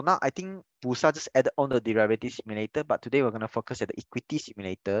 So now I think Bursa just added on the derivative simulator, but today we're going to focus at the equity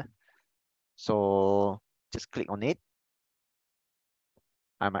simulator. So just click on it.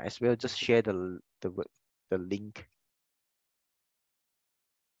 I might as well just share the link.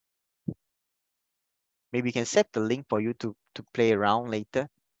 Maybe we can set the link for you to play around later.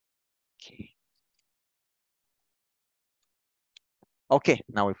 Okay. Okay,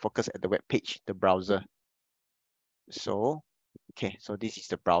 now we focus at the web page, the browser. So, okay, so this is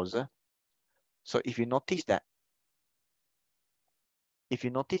the browser. So if you notice that,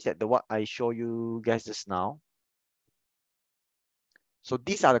 the what I show you guys just now, so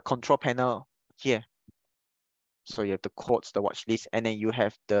these are the control panel here. So you have the quotes, the watch list, and then you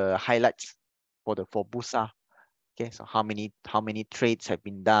have the highlights for Bursa. Okay, so how many trades have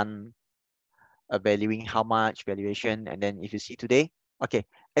been done, valuing how much, valuation, and then if you see today, okay,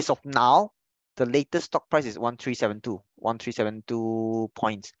 as of now, the latest stock price is 1372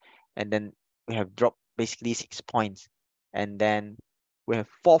 points, and then we have dropped basically 6 points, and then we have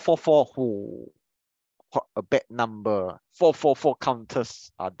 444 who a bad number. 444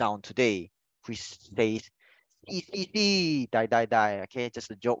 counters are down today, which says die. Okay,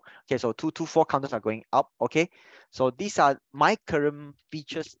 just a joke. Okay, so 224 counters are going up. Okay, so these are my current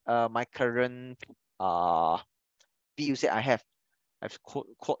features. My current views that I have. I have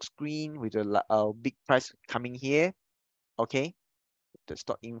quote screen with a big price coming here. Okay, the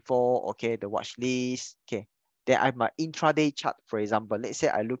stock info. Okay, the watch list. Okay, then I have my intraday chart. For example, let's say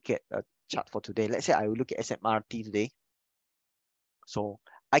I look at a chart for today. Let's say I will look at SMRT today. So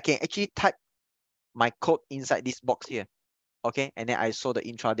I can actually type my code inside this box here. Okay, and then I saw the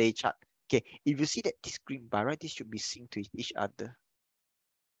intraday chart. Okay, if you see that this green bar, right, this should be synced to each other.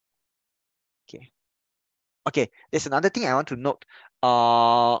 Okay. Okay, there's another thing I want to note.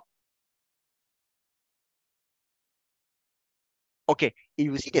 Okay, if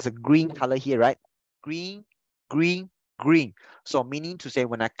you see there's a green color here, right? Green, green, green. So meaning to say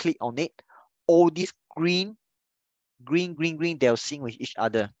when I click on it, all these green, they'll sync with each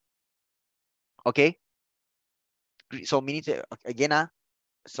other. Okay. So meaning to, again,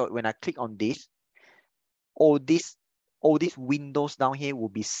 so when I click on this, all these windows down here will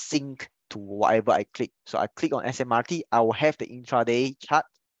be synced to whatever I click. So I click on SMRT, I will have the intraday chart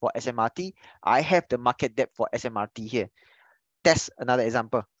for SMRT. I have the market depth for SMRT here. That's another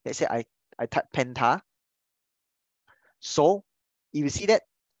example. Let's say I type Penta. So if you see that,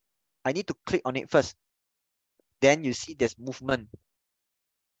 I need to click on it first. Then you see there's movement.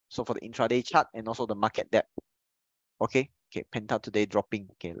 So for the intraday chart and also the market depth. Okay, Penta today dropping.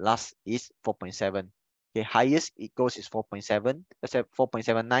 Okay, last is 4.7. Okay, highest it goes is 4.7. Let's say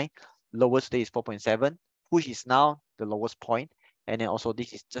 4.79. Lowest today is 4.7, which is now the lowest point. And then also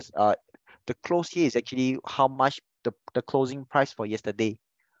this is just the close here is actually how much the closing price for yesterday.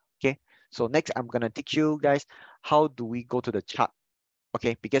 Okay, so next I'm gonna teach you guys how do we go to the chart.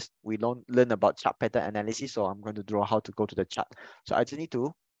 Okay, because we don't learn about chart pattern analysis, so I'm going to draw how to go to the chart. So I just need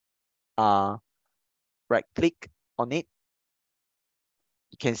to right click on it.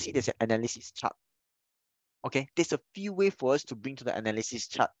 You can see there's an analysis chart. Okay, there's a few ways for us to bring to the analysis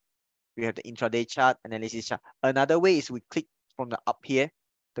chart. We have the intraday chart, analysis chart. Another way is we click from the up here,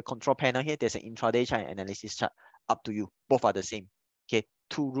 the control panel here, there's an intraday chart and analysis chart. Up to you. Both are the same. Okay,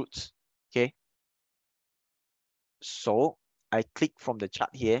 two routes. Okay. So I click from the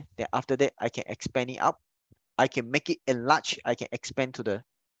chart here. Then after that, I can expand it up. I can make it enlarge. I can expand to the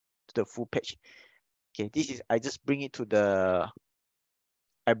full page. Okay, this is I just bring it to the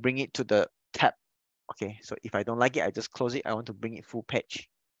tab. Okay, so if I don't like it, I just close it. I want to bring it full page.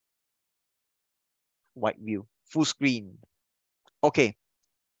 Wide view, full screen. Okay,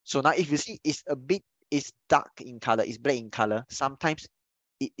 so now if you see it's dark in color, it's black in color. Sometimes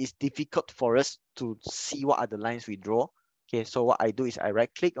it is difficult for us to see what are the lines we draw. Okay, so what I do is I right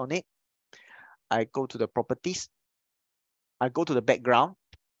click on it. I go to the properties. I go to the background.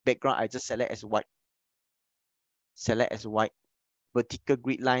 Background, I just select as white. Select as white. Vertical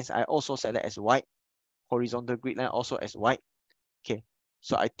grid lines, I also select as white. Horizontal grid line also as white. Okay,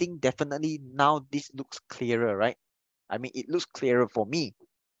 so I think definitely now this looks clearer, right? I mean, it looks clearer for me.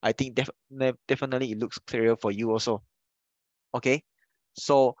 I think definitely it looks clearer for you also. Okay,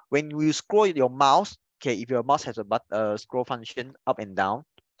 so when you scroll your mouse, okay, if your mouse has a scroll function up and down,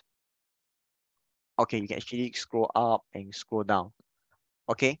 okay, you can actually scroll up and scroll down.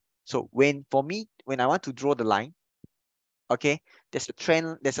 Okay, so for me, when I want to draw the line, okay,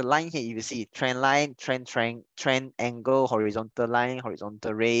 there's a line here. You see trend line, trend angle, horizontal line,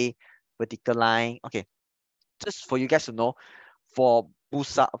 horizontal ray, vertical line. Okay, just for you guys to know, for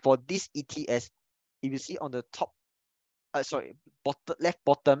Bursa, for this ETS, if you see on the top, left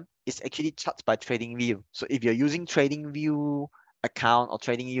bottom is actually charts by TradingView. So if you're using TradingView account or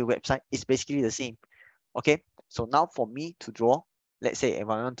TradingView website, it's basically the same. Okay, so now for me to draw, let's say if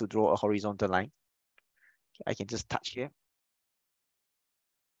I want to draw a horizontal line, I can just touch here.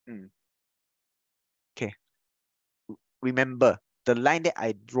 Okay, remember the line that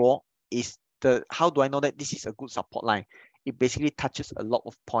I draw is the, how do I know that this is a good support line? It basically touches a lot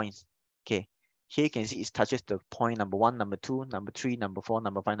of points. Okay, here you can see it touches the point number 1, number 2, number 3, number 4,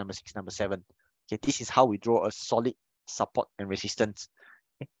 number 5, number 6, number 7. Okay, this is how we draw a solid support and resistance.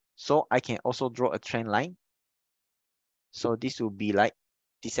 Okay. So I can also draw a trend line. So this will be like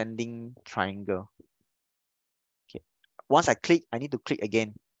descending triangle. Okay, once I click, I need to click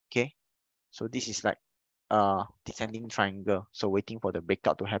again. Okay, so this is like descending triangle, so waiting for the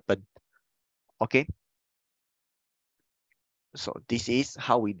breakout to happen. Okay, so this is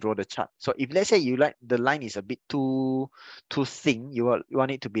how we draw the chart. So if let's say you like the line is a bit too thin, you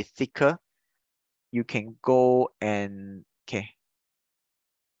want it to be thicker, you can go and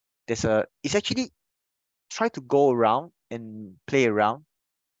it's actually try to go around and play around.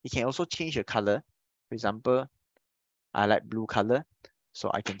 You can also change the color. For example, I like blue color,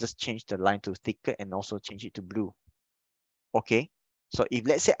 so I can just change the line to thicker and also change it to blue. Okay, so if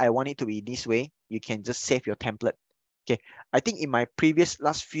let's say I want it to be this way, you can just save your template. Okay, I think in my previous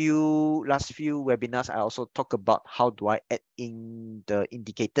last few webinars, I also talk about how do I add in the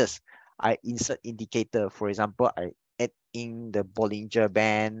indicators. I insert indicator. For example, I add in the Bollinger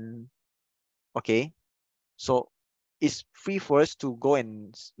Band. Okay, so it's free for us to go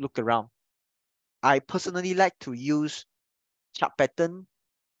and look around. I personally like to use chart pattern.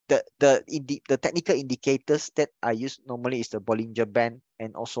 The technical indicators that I use normally is the Bollinger Band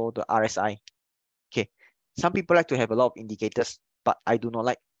and also the RSI. Okay, some people like to have a lot of indicators, but I do not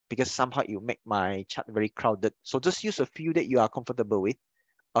like, because somehow you make my chart very crowded. So just use a few that you are comfortable with.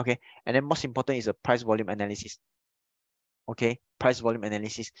 Okay, and then most important is the price volume analysis. Okay, price volume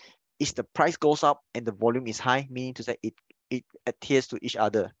analysis is the price goes up and the volume is high, meaning to say it adheres to each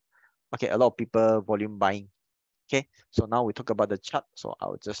other. Okay, a lot of people volume buying. Okay, so now we talk about the chart. So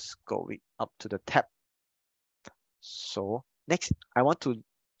I'll just go up to the tab. So next, I want to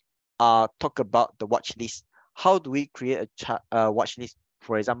talk about the watch list. How do we create a chart watch list?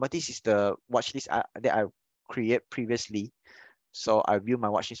 For example, this is the watch list that I created previously. So I view my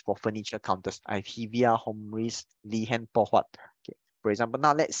watch list for furniture counters. I have Hevia, Homris, Lihan, Pohwat. Okay. For example,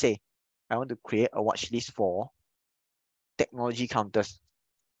 now let's say I want to create a watch list for technology counters.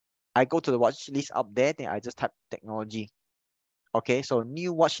 I go to the watch list up there, then I just type technology. Okay, so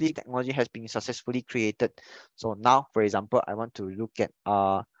new watch list technology has been successfully created. So now, for example, I want to look at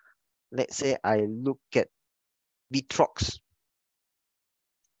let's say I look at Vitrox.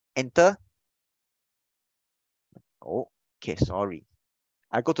 Enter. Oh, okay, sorry.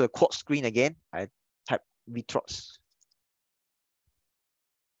 I go to the quote screen again. I type Vitrox.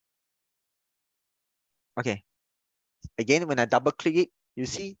 Okay. Again, when I double click it, you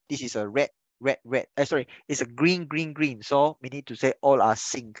see this is a red. Sorry, it's a green. So we need to say all are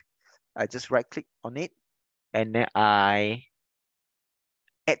synced. I just right click on it and then I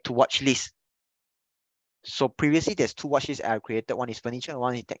add to watch list. So previously there's two watch lists I created. One is furniture,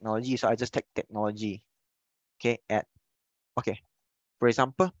 one is technology. So I just take technology. Okay, add. Okay. For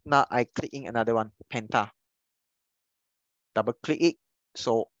example, now I click in another one, Penta. Double click it.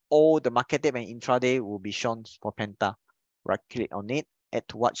 So all the market depth and intraday will be shown for Penta. Right click on it, add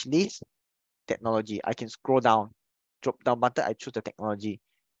to watch list, technology. I can scroll down, drop down button, I choose the technology.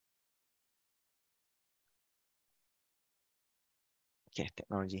 Okay,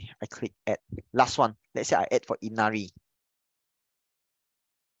 technology. I click add. Last one. Let's say I add for Inari.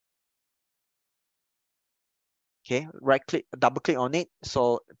 Okay, right click, double click on it.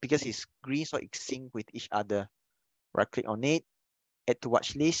 So because it's green, so it's synced with each other. Right click on it, add to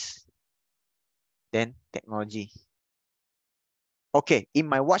watch list, then technology. Okay, in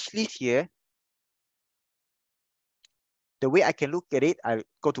my watch list here, the way I can look at it, I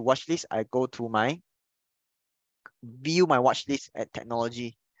go to watch list, I go to my view my watch list at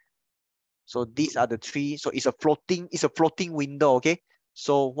technology. So these are the three. So it's a floating window. Okay.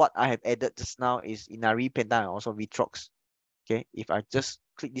 So what I have added just now is Inari, Penta, and also Vitrox. Okay. If I just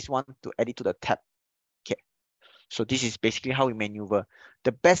click this one to add it to the tab. Okay. So this is basically how we maneuver.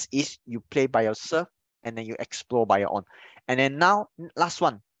 The best is you play by yourself and then you explore by your own. And then now, last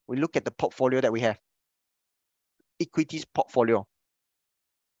one, we look at the portfolio that we have. Equities portfolio.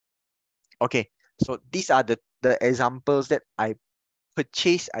 Okay. So these are the examples that I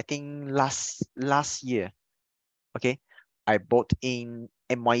purchased, I think last year. Okay, I bought in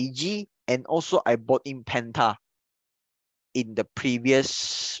MYG and also I bought in Penta in the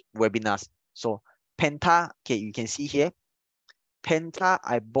previous webinars. So Penta, okay, you can see here, Penta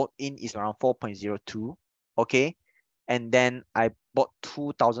I bought in is around 4.02. Okay, and then I bought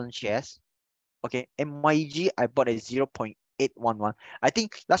 2,000 shares. Okay, MYG I bought at 0.811. I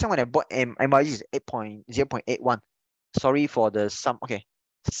think last time when I bought MYG is 0.81. Sorry for the sum. Okay,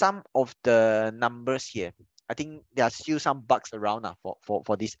 some of the numbers here, I think there are still some bugs around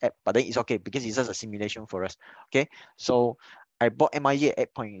for this app, but then it's okay because it's just a simulation for us. Okay, so I bought MYG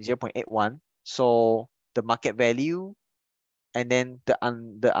at 0.81. So the market value, and then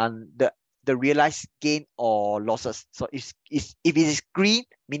the realized gain or losses. So if it is green,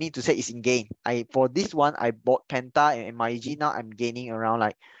 meaning to say it's in gain. For this one I bought Penta and MIG. Now I'm gaining around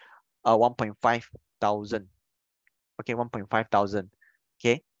like 1.5 thousand. Okay, 1.5 thousand.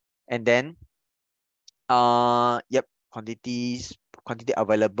 Okay, and then yep, quantity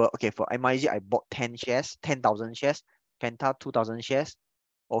available. Okay, for MIG I bought 10,000 shares. Penta 2,000 shares.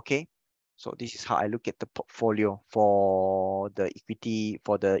 Okay, so this is how I look at the portfolio for the equity,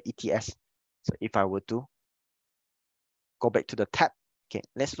 for the ETS. So if I were to go back to the tab, okay,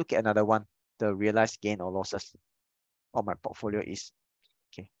 let's look at another one, the realized gain or losses. Oh, my portfolio is,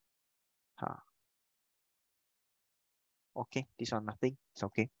 okay. Okay, this one, nothing, it's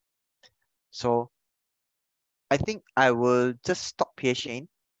okay. So I think I will just stop here, Shane.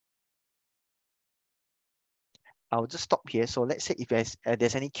 I'll just stop here. So let's say if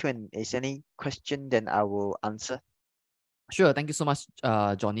there's any Q&A, is any question, then I will answer. Sure, thank you so much,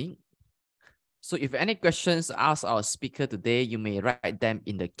 Johnny. So if any questions, ask our speaker today, you may write them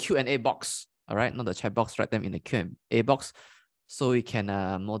in the Q&A box. All right, not the chat box, write them in the Q&A box so we can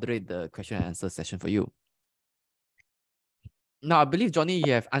moderate the question and answer session for you. Now, I believe, Johnny,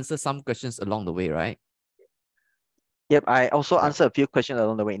 you have answered some questions along the way, right? Yep, I also answered a few questions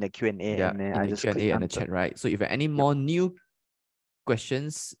along the way in the Q&A. Yeah, and then in I the just Q&A and the chat, right? So if you have any more new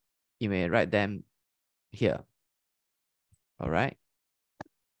questions, you may write them here. All right.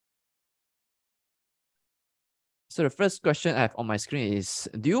 So the first question I have on my screen is,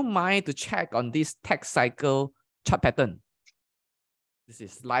 do you mind to check on this tech cycle chart pattern? This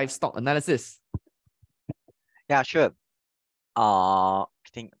is livestock analysis. Yeah, sure. I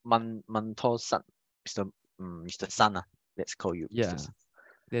think Mantor Sun, Mr. Sun, let's call you. Yeah,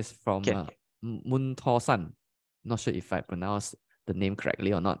 that's from Mun Tho San. Not sure if I pronounced the name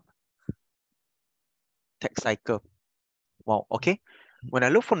correctly or not. Tech cycle. Wow, okay. When I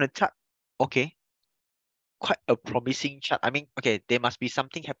look from the chart, okay, quite a promising chart. I mean, okay, there must be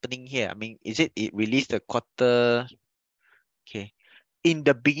something happening here. I mean, is it released the quarter? Okay, in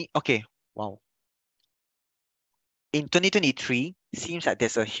the beginning, okay, wow. In 2023, seems like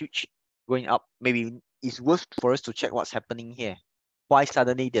there's a huge going up. Maybe it's worth for us to check what's happening here. Why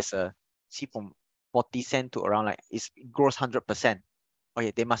suddenly there's a, see from 40 cents to around like, it grows 100%.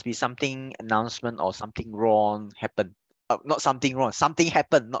 Okay, there must be something announcement or something wrong happened. Not something wrong, something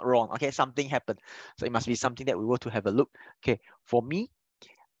happened, not wrong. Okay, something happened. So it must be something that we were to have a look. Okay, for me,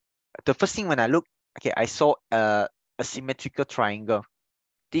 the first thing when I look, okay, I saw a symmetrical triangle.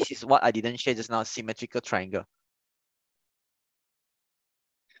 This is what I didn't share just now, symmetrical triangle.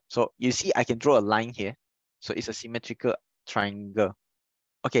 So you see, I can draw a line here. So it's a symmetrical triangle.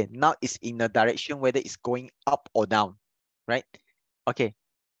 Okay, now it's in a direction whether it's going up or down, right? Okay.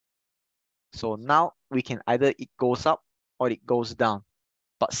 So now we can either it goes up or it goes down.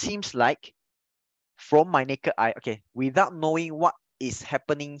 But seems like from my naked eye, okay, without knowing what is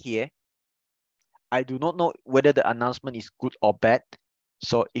happening here, I do not know whether the announcement is good or bad.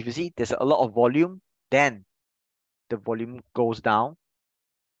 So if you see there's a lot of volume, then the volume goes down.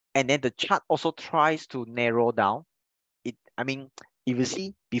 And then the chart also tries to narrow down. I mean, if you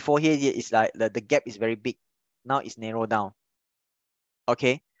see before here, it's like the gap is very big. Now it's narrowed down.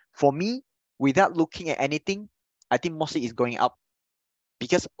 Okay, for me, without looking at anything, I think mostly it's going up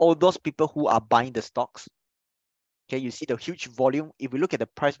because all those people who are buying the stocks, okay, you see the huge volume. If we look at the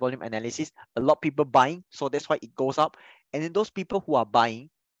price volume analysis, a lot of people buying, so that's why it goes up. And then those people who are buying,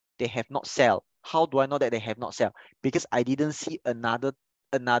 they have not sell. How do I know that they have not sell? Because I didn't see another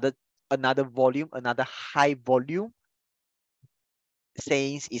volume, another high volume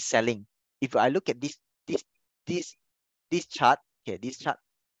saying is selling. If I look at this chart, okay, this chart,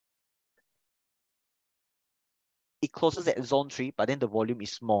 it closes at zone 3, but then the volume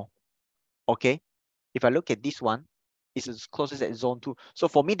is small. Okay, if I look at this one, it closes at zone 2. So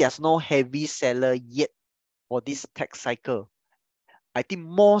for me, there's no heavy seller yet for this tech cycle. I think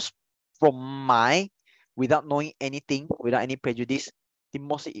most from my, without knowing anything, without any prejudice, I think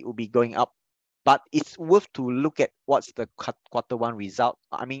mostly it will be going up. But it's worth to look at what's the quarter 1 result.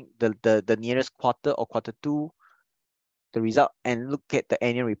 I mean, the nearest quarter or quarter 2, the result, and look at the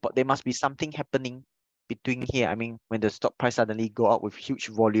annual report. There must be something happening between here. I mean, when the stock price suddenly go up with huge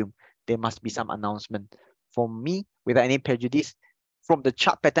volume, there must be some announcement. for me, without any prejudice, from the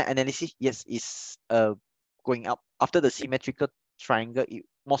chart pattern analysis, yes, it's going up. After the symmetrical triangle, it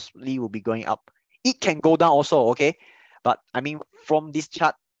mostly will be going up. It can go down also, okay? But I mean, from this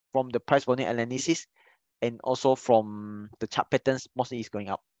chart, from the price volume analysis, and also from the chart patterns, mostly is going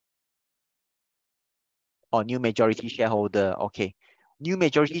up. Or new majority shareholder, okay. New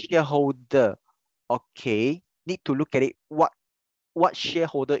majority shareholder, okay. Need to look at it. What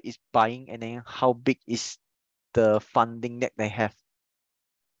shareholder is buying, and then how big is the funding that they have.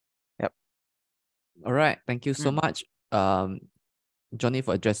 Yep. All right. Thank you so much, Johnny,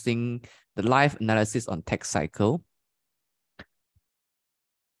 for addressing the live analysis on tech cycle.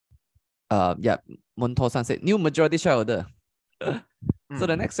 Yeah, Montor-san said new majority shareholder. So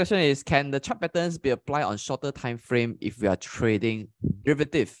the next question is, can the chart patterns be applied on shorter time frame if we are trading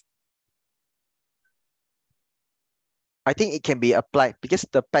derivative? I think it can be applied because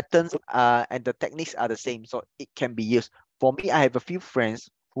the patterns and the techniques are the same, so it can be used. For me, I have a few friends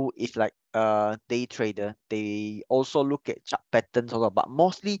who is like day trader. They also look at chart patterns, but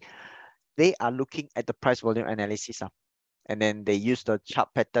mostly they are looking at the price volume analysis, and then they use the chart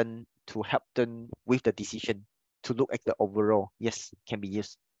pattern to help them with the decision to look at the overall. Yes, can be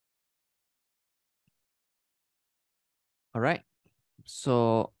used. All right.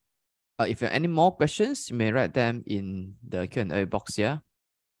 So if you have any more questions, you may write them in the Q&A box here.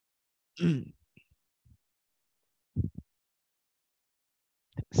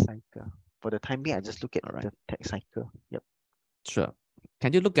 Cycle. For the time being, I just look at the tech cycle. Yep. Sure.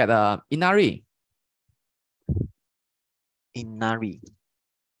 Can you look at Inari? Inari.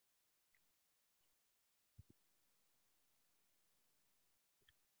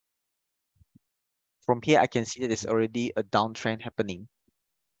 From here, I can see that there's already a downtrend happening.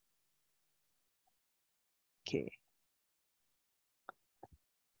 Okay.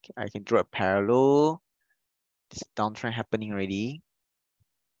 I can draw a parallel. This downtrend happening already.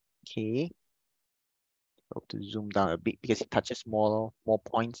 Okay. Hope to zoom down a bit because it touches more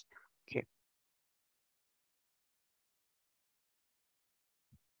points. Okay.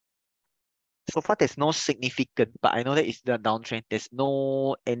 So far, there's no significant, but I know that it's the downtrend. There's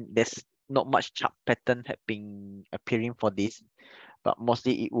not much chart pattern have been appearing for this, but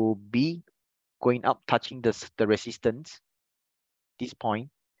mostly it will be going up, touching the resistance. This point,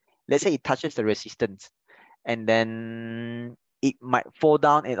 let's say it touches the resistance, and then it might fall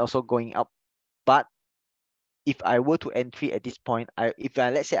down and also going up. But if I were to entry at this point, if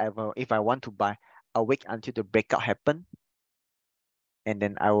I want to buy, I'll wait until the breakout happen, and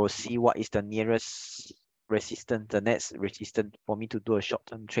then I will see what is the nearest resistance, the next resistance for me to do a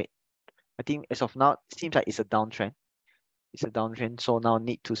short-term trade. I think as of now, it seems like it's a downtrend. It's a downtrend, so now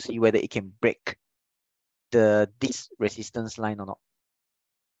need to see whether it can break this resistance line or not.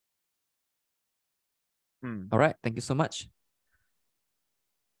 All right, thank you so much.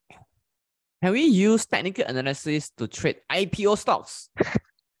 Can we use technical analysis to trade IPO stocks?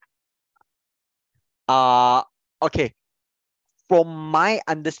 Okay. From my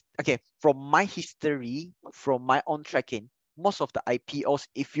history, from my own tracking, most of the IPOs,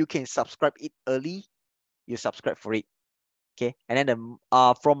 if you can subscribe it early, you subscribe for it. Okay, and then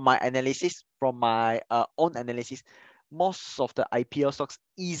from my analysis, from my own analysis, most of the IPO stocks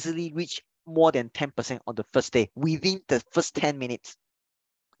easily reach more than 10% on the first day within the first 10 minutes.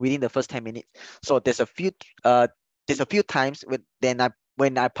 So there's a few times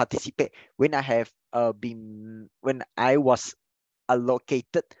when I participate, when I was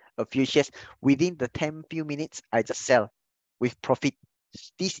allocated a few shares within the 10 few minutes, I just sell with profit.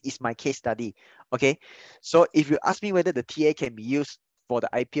 This is my case study. Okay, so if you ask me whether the TA can be used for the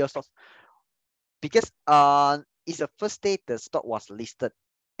IPO stocks, because it's the first day the stock was listed,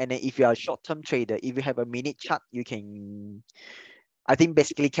 and then if you are a short-term trader, if you have a minute chart, you can. I think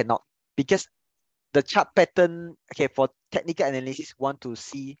basically cannot, because the chart pattern. Okay, for technical analysis, want to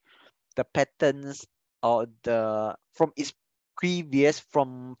see the patterns or from its previous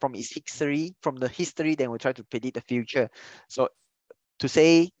from its history, from the history, then we try to predict the future. So to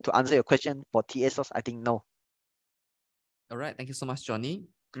answer your question for TSOs, I think no. All right, thank you so much, Johnny.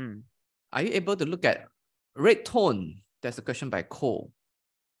 Are you able to look at red tone? That's a question by Cole.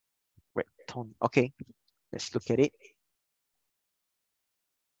 Red tone. Okay, let's look at it.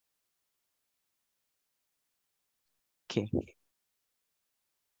 Okay.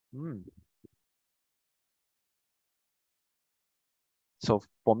 So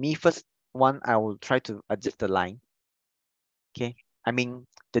for me, first one, I will try to adjust the line. Okay, I mean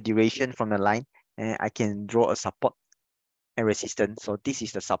the duration from the line, and I can draw a support and resistance. So this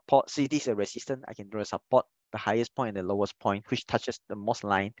is the support. See, this is a resistance. I can draw a support, the highest point and the lowest point, which touches the most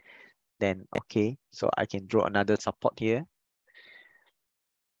line. Then, okay, so I can draw another support here.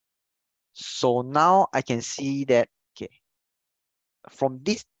 So now I can see that, okay, from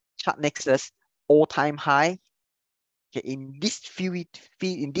this chart nexus, all-time high, okay, in these few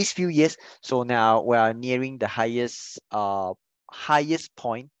years, so now we are nearing the highest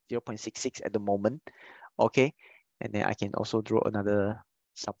point, 0.66 at the moment. Okay, and then I can also draw another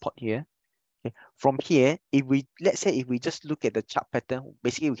support here. Okay, from here, if we let's say if we just look at the chart pattern,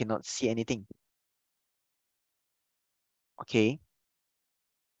 basically we cannot see anything. Okay,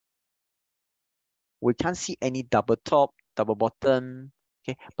 we can't see any double top, double bottom.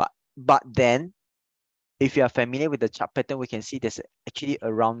 Okay, but then if you are familiar with the chart pattern, we can see there's actually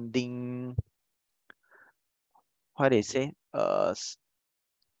a rounding, what do they say?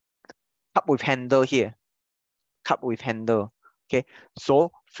 Cup with handle here. Cup with handle. Okay,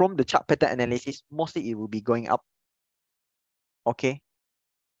 so from the chart pattern analysis, mostly it will be going up. Okay,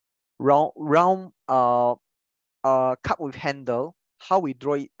 cup with handle. How we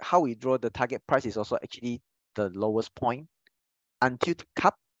draw it, how we draw the target price is also actually the lowest point until the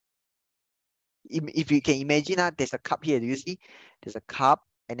cup. If you can imagine, there's a cup here. Do you see? There's a cup,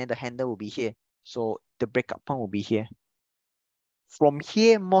 and then the handle will be here. So the breakout point will be here. From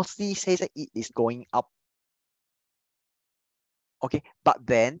here, mostly says that it is going up. Okay, but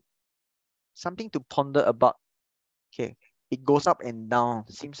then something to ponder about. Okay, it goes up and down.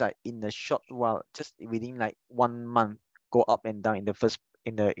 Seems like in a short while, just within like 1 month, go up and down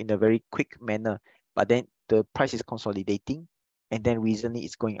in a very quick manner. But then the price is consolidating, and then recently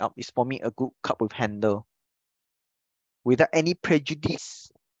it's going up. It's forming a good cup with handle. Without any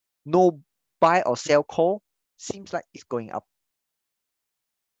prejudice, no buy or sell call, seems like it's going up.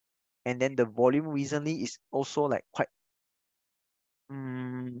 And then the volume recently is also like quite,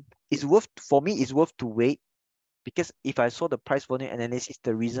 it's worth, for me, it's worth to wait, because if I saw the price volume analysis,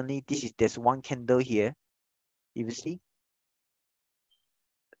 there's one candle here. You see,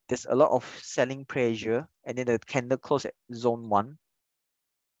 there's a lot of selling pressure, and then the candle closed at zone 1.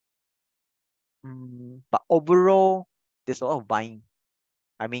 But overall, there's a lot of buying.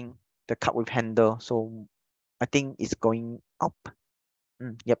 I mean, the cup with handle, so I think it's going up.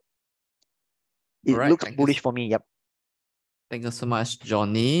 Yep. It looks bullish for me. Yep. Thank you so much,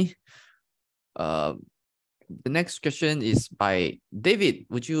 Johnny. The next question is by David.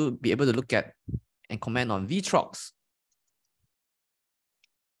 Would you be able to look at and comment on VTROX?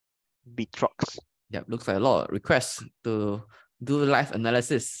 VTROX. Yeah, looks like a lot of requests to do live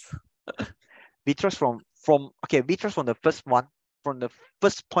analysis. VTROX VTROX from the first one, from the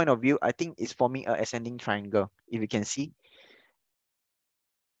first point of view, I think it's forming an ascending triangle. If you can see,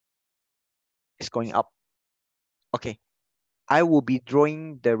 it's going up. Okay, I will be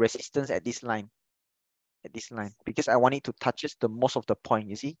drawing the resistance at this line. Because I want it to touch the most of the point.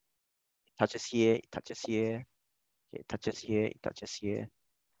 You see, it touches here, it touches here, it touches here, it touches here.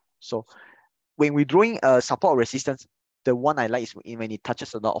 So when we're drawing a support or resistance, the one I like is when it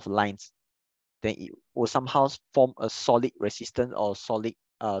touches a lot of lines, then it will somehow form a solid resistance or solid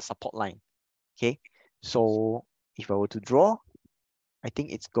support line. Okay, so if I were to draw, I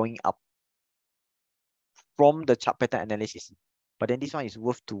think it's going up from the chart pattern analysis. But then this one is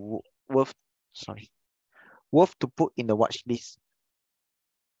worth to put in the watch list.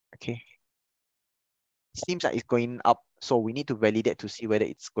 Okay, seems like it's going up, so we need to validate to see whether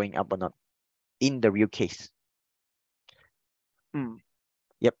it's going up or not in the real case.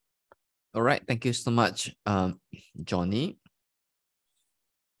 Yep. All right, thank you so much, Johnny.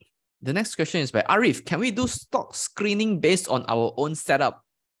 The next question is by Arif. Can we do stock screening based on our own setup?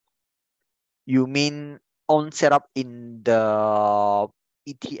 You mean own setup in the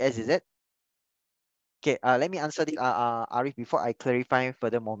ETS, is it? Okay, let me answer this, Arif, before I clarify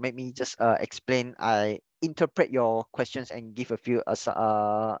furthermore. Let me just explain. I interpret your questions and give a few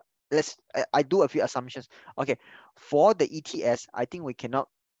I do a few assumptions. Okay, for the ETS, I think we cannot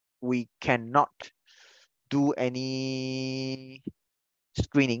do any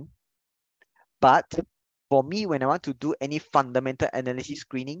screening. But for me, when I want to do any fundamental analysis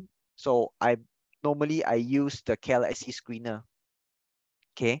screening, so normally I use the KLSE screener.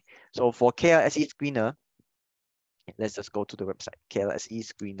 Okay, so for KLSE screener, let's just go to the website, KLSE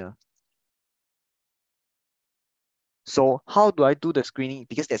screener. So how do I do the screening?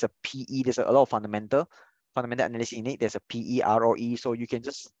 Because there's a PE, there's a lot of fundamental analysis in it. There's a PE, ROE. So you can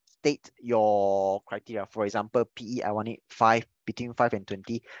just state your criteria. For example, PE, I want it between 5 and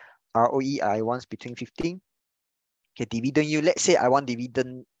 20. ROE, I want between 15. Okay, dividend yield. Let's say I want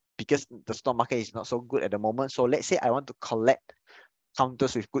dividend because the stock market is not so good at the moment. So let's say I want to collect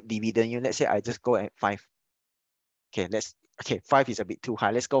counters with good dividend yield. Let's say I just go at 5. Okay, 5 is a bit too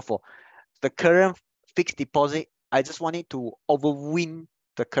high. Let's go for the current fixed deposit, I just want it to overwin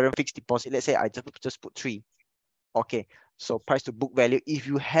the current fixed deposit. Let's say I just put 3. Okay, so price to book value. If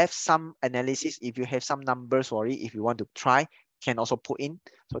you have some analysis, if you have some numbers for it, if you want to try, can also put in.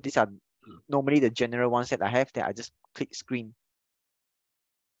 So these are normally the general ones that I have. Then I just click screen.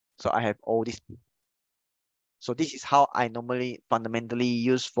 So I have all this. So this is how I normally fundamentally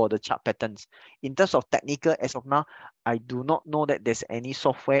use for the chart patterns. In terms of technical, as of now, I do not know that there's any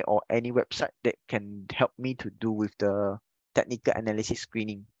software or any website that can help me to do with the technical analysis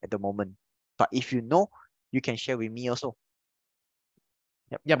screening at the moment. But if you know, you can share with me also.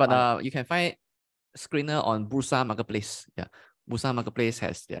 Yep. Yeah, but you can find screener on Bursa Marketplace. Yeah, Bursa Marketplace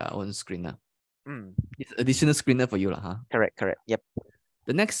has their own screener. It's additional screener for you, huh? Correct. Yep.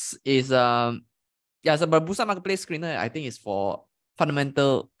 The next is yeah, so but Bursa Marketplace screener, I think is for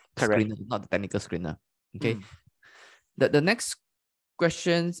fundamental screener, not the technical screener. Okay. The next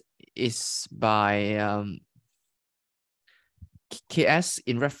question is by KS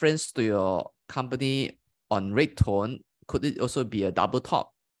in reference to your company on red tone. Could it also be a double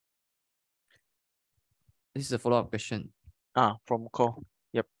top? This is a follow-up question. From Cole.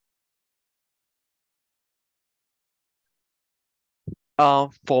 Yep.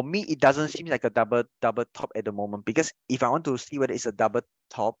 For me, it doesn't seem like a double top at the moment, because if I want to see whether it's a double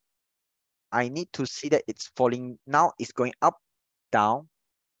top, I need to see that it's falling. Now it's going up, down,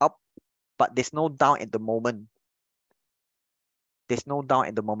 up, but there's no down at the moment. There's no down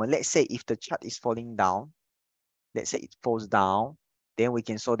at the moment. Let's say if the chart is falling down, let's say it falls down, then we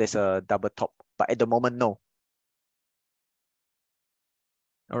can show there's a double top. But at the moment, no.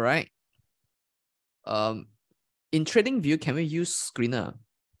 All right. In TradingView, can we use screener?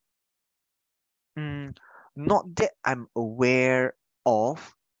 Not that I'm aware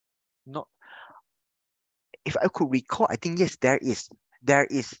of. Not. If I could recall, I think yes, there is. There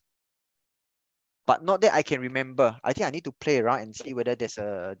is. But not that I can remember. I think I need to play around and see whether there's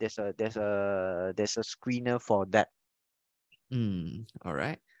a screener for that. All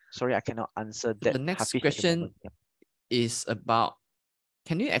right. Sorry, I cannot answer that. The next question is about,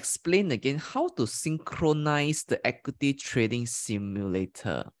 can you explain again how to synchronize the equity trading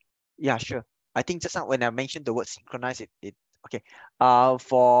simulator? Yeah, sure. I think just now when I mentioned the word synchronize, it okay.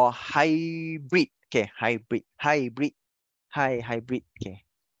 For hybrid, okay, hybrid, okay,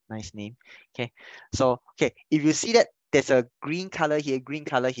 nice name. Okay, so okay, if you see that there's a green color here,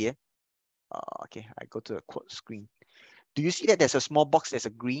 okay, I go to the quote screen. Do you see that there's a small box, there's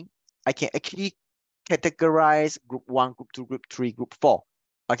a green? I can actually categorize group 1, group 2, group 3, group 4.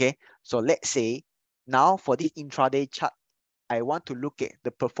 Okay, so let's say now for this intraday chart, I want to look at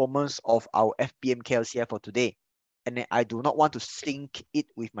the performance of our FBM KLCI for today. And then I do not want to sync it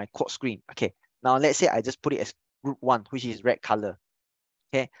with my quote screen. Okay, now let's say I just put it as group 1, which is red color.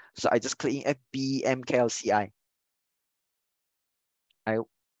 Okay, so I just click in FBM KLCI.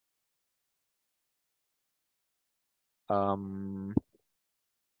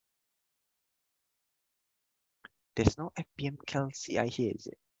 There's no FBM KLCI here, is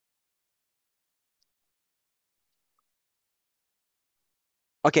it?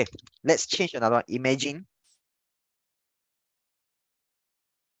 Okay, let's change another one. Imagine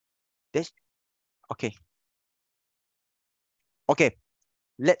this. Okay. Okay,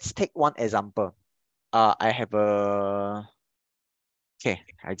 let's take one example. I have a. Okay,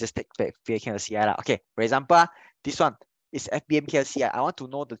 I just take FBM KLCI. Okay, for example, this one is FBM KLCI. I want to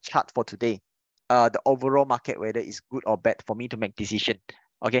know the chart for today. The overall market, whether it's good or bad for me to make decision.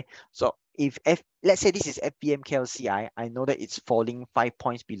 Okay, so if let's say this is FBM KLCI, I know that it's falling 5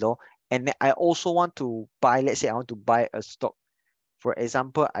 points below, and then I also want to buy. Let's say I want to buy a stock. For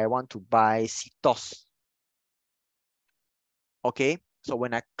example, I want to buy CTOS. Okay, so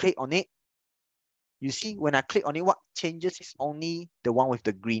when I click on it, you see when I click on it, what changes is only the one with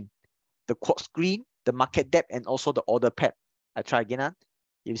the green, the quote screen, the market depth, and also the order pad. I try again.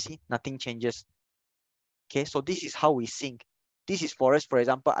 You see, nothing changes. Okay, so this is how we sync. This is for us, for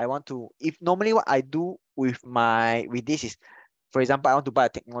example, I want to, if normally what I do with this is, for example, I want to buy a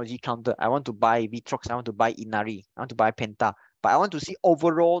technology counter. I want to buy Vitrox. I want to buy Inari. I want to buy Penta. But I want to see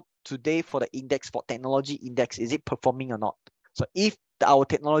overall today for the index, for technology index, is it performing or not? So if our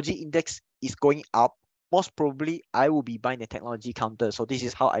technology index is going up, most probably I will be buying the technology counter. So this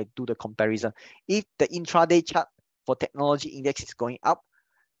is how I do the comparison. If the intraday chart for technology index is going up,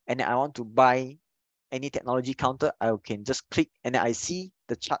 and then I want to buy any technology counter, I can just click and then I see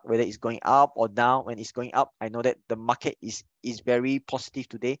the chart whether it's going up or down. When it's going up, I know that the market is very positive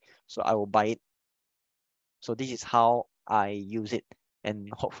today, so I will buy it. So this is how I use it, and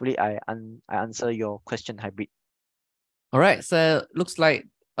hopefully I answer your question, Hybrid. All right, so looks like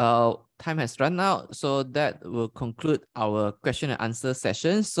time has run out, so that will conclude our question and answer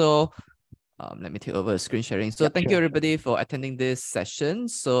session. So let me take over screen sharing. So thank you everybody for attending this session.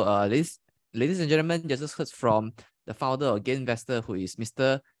 So ladies and gentlemen, just heard from the founder or Gain Investor, who is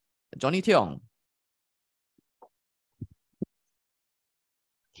Mr. Johnny Tiong.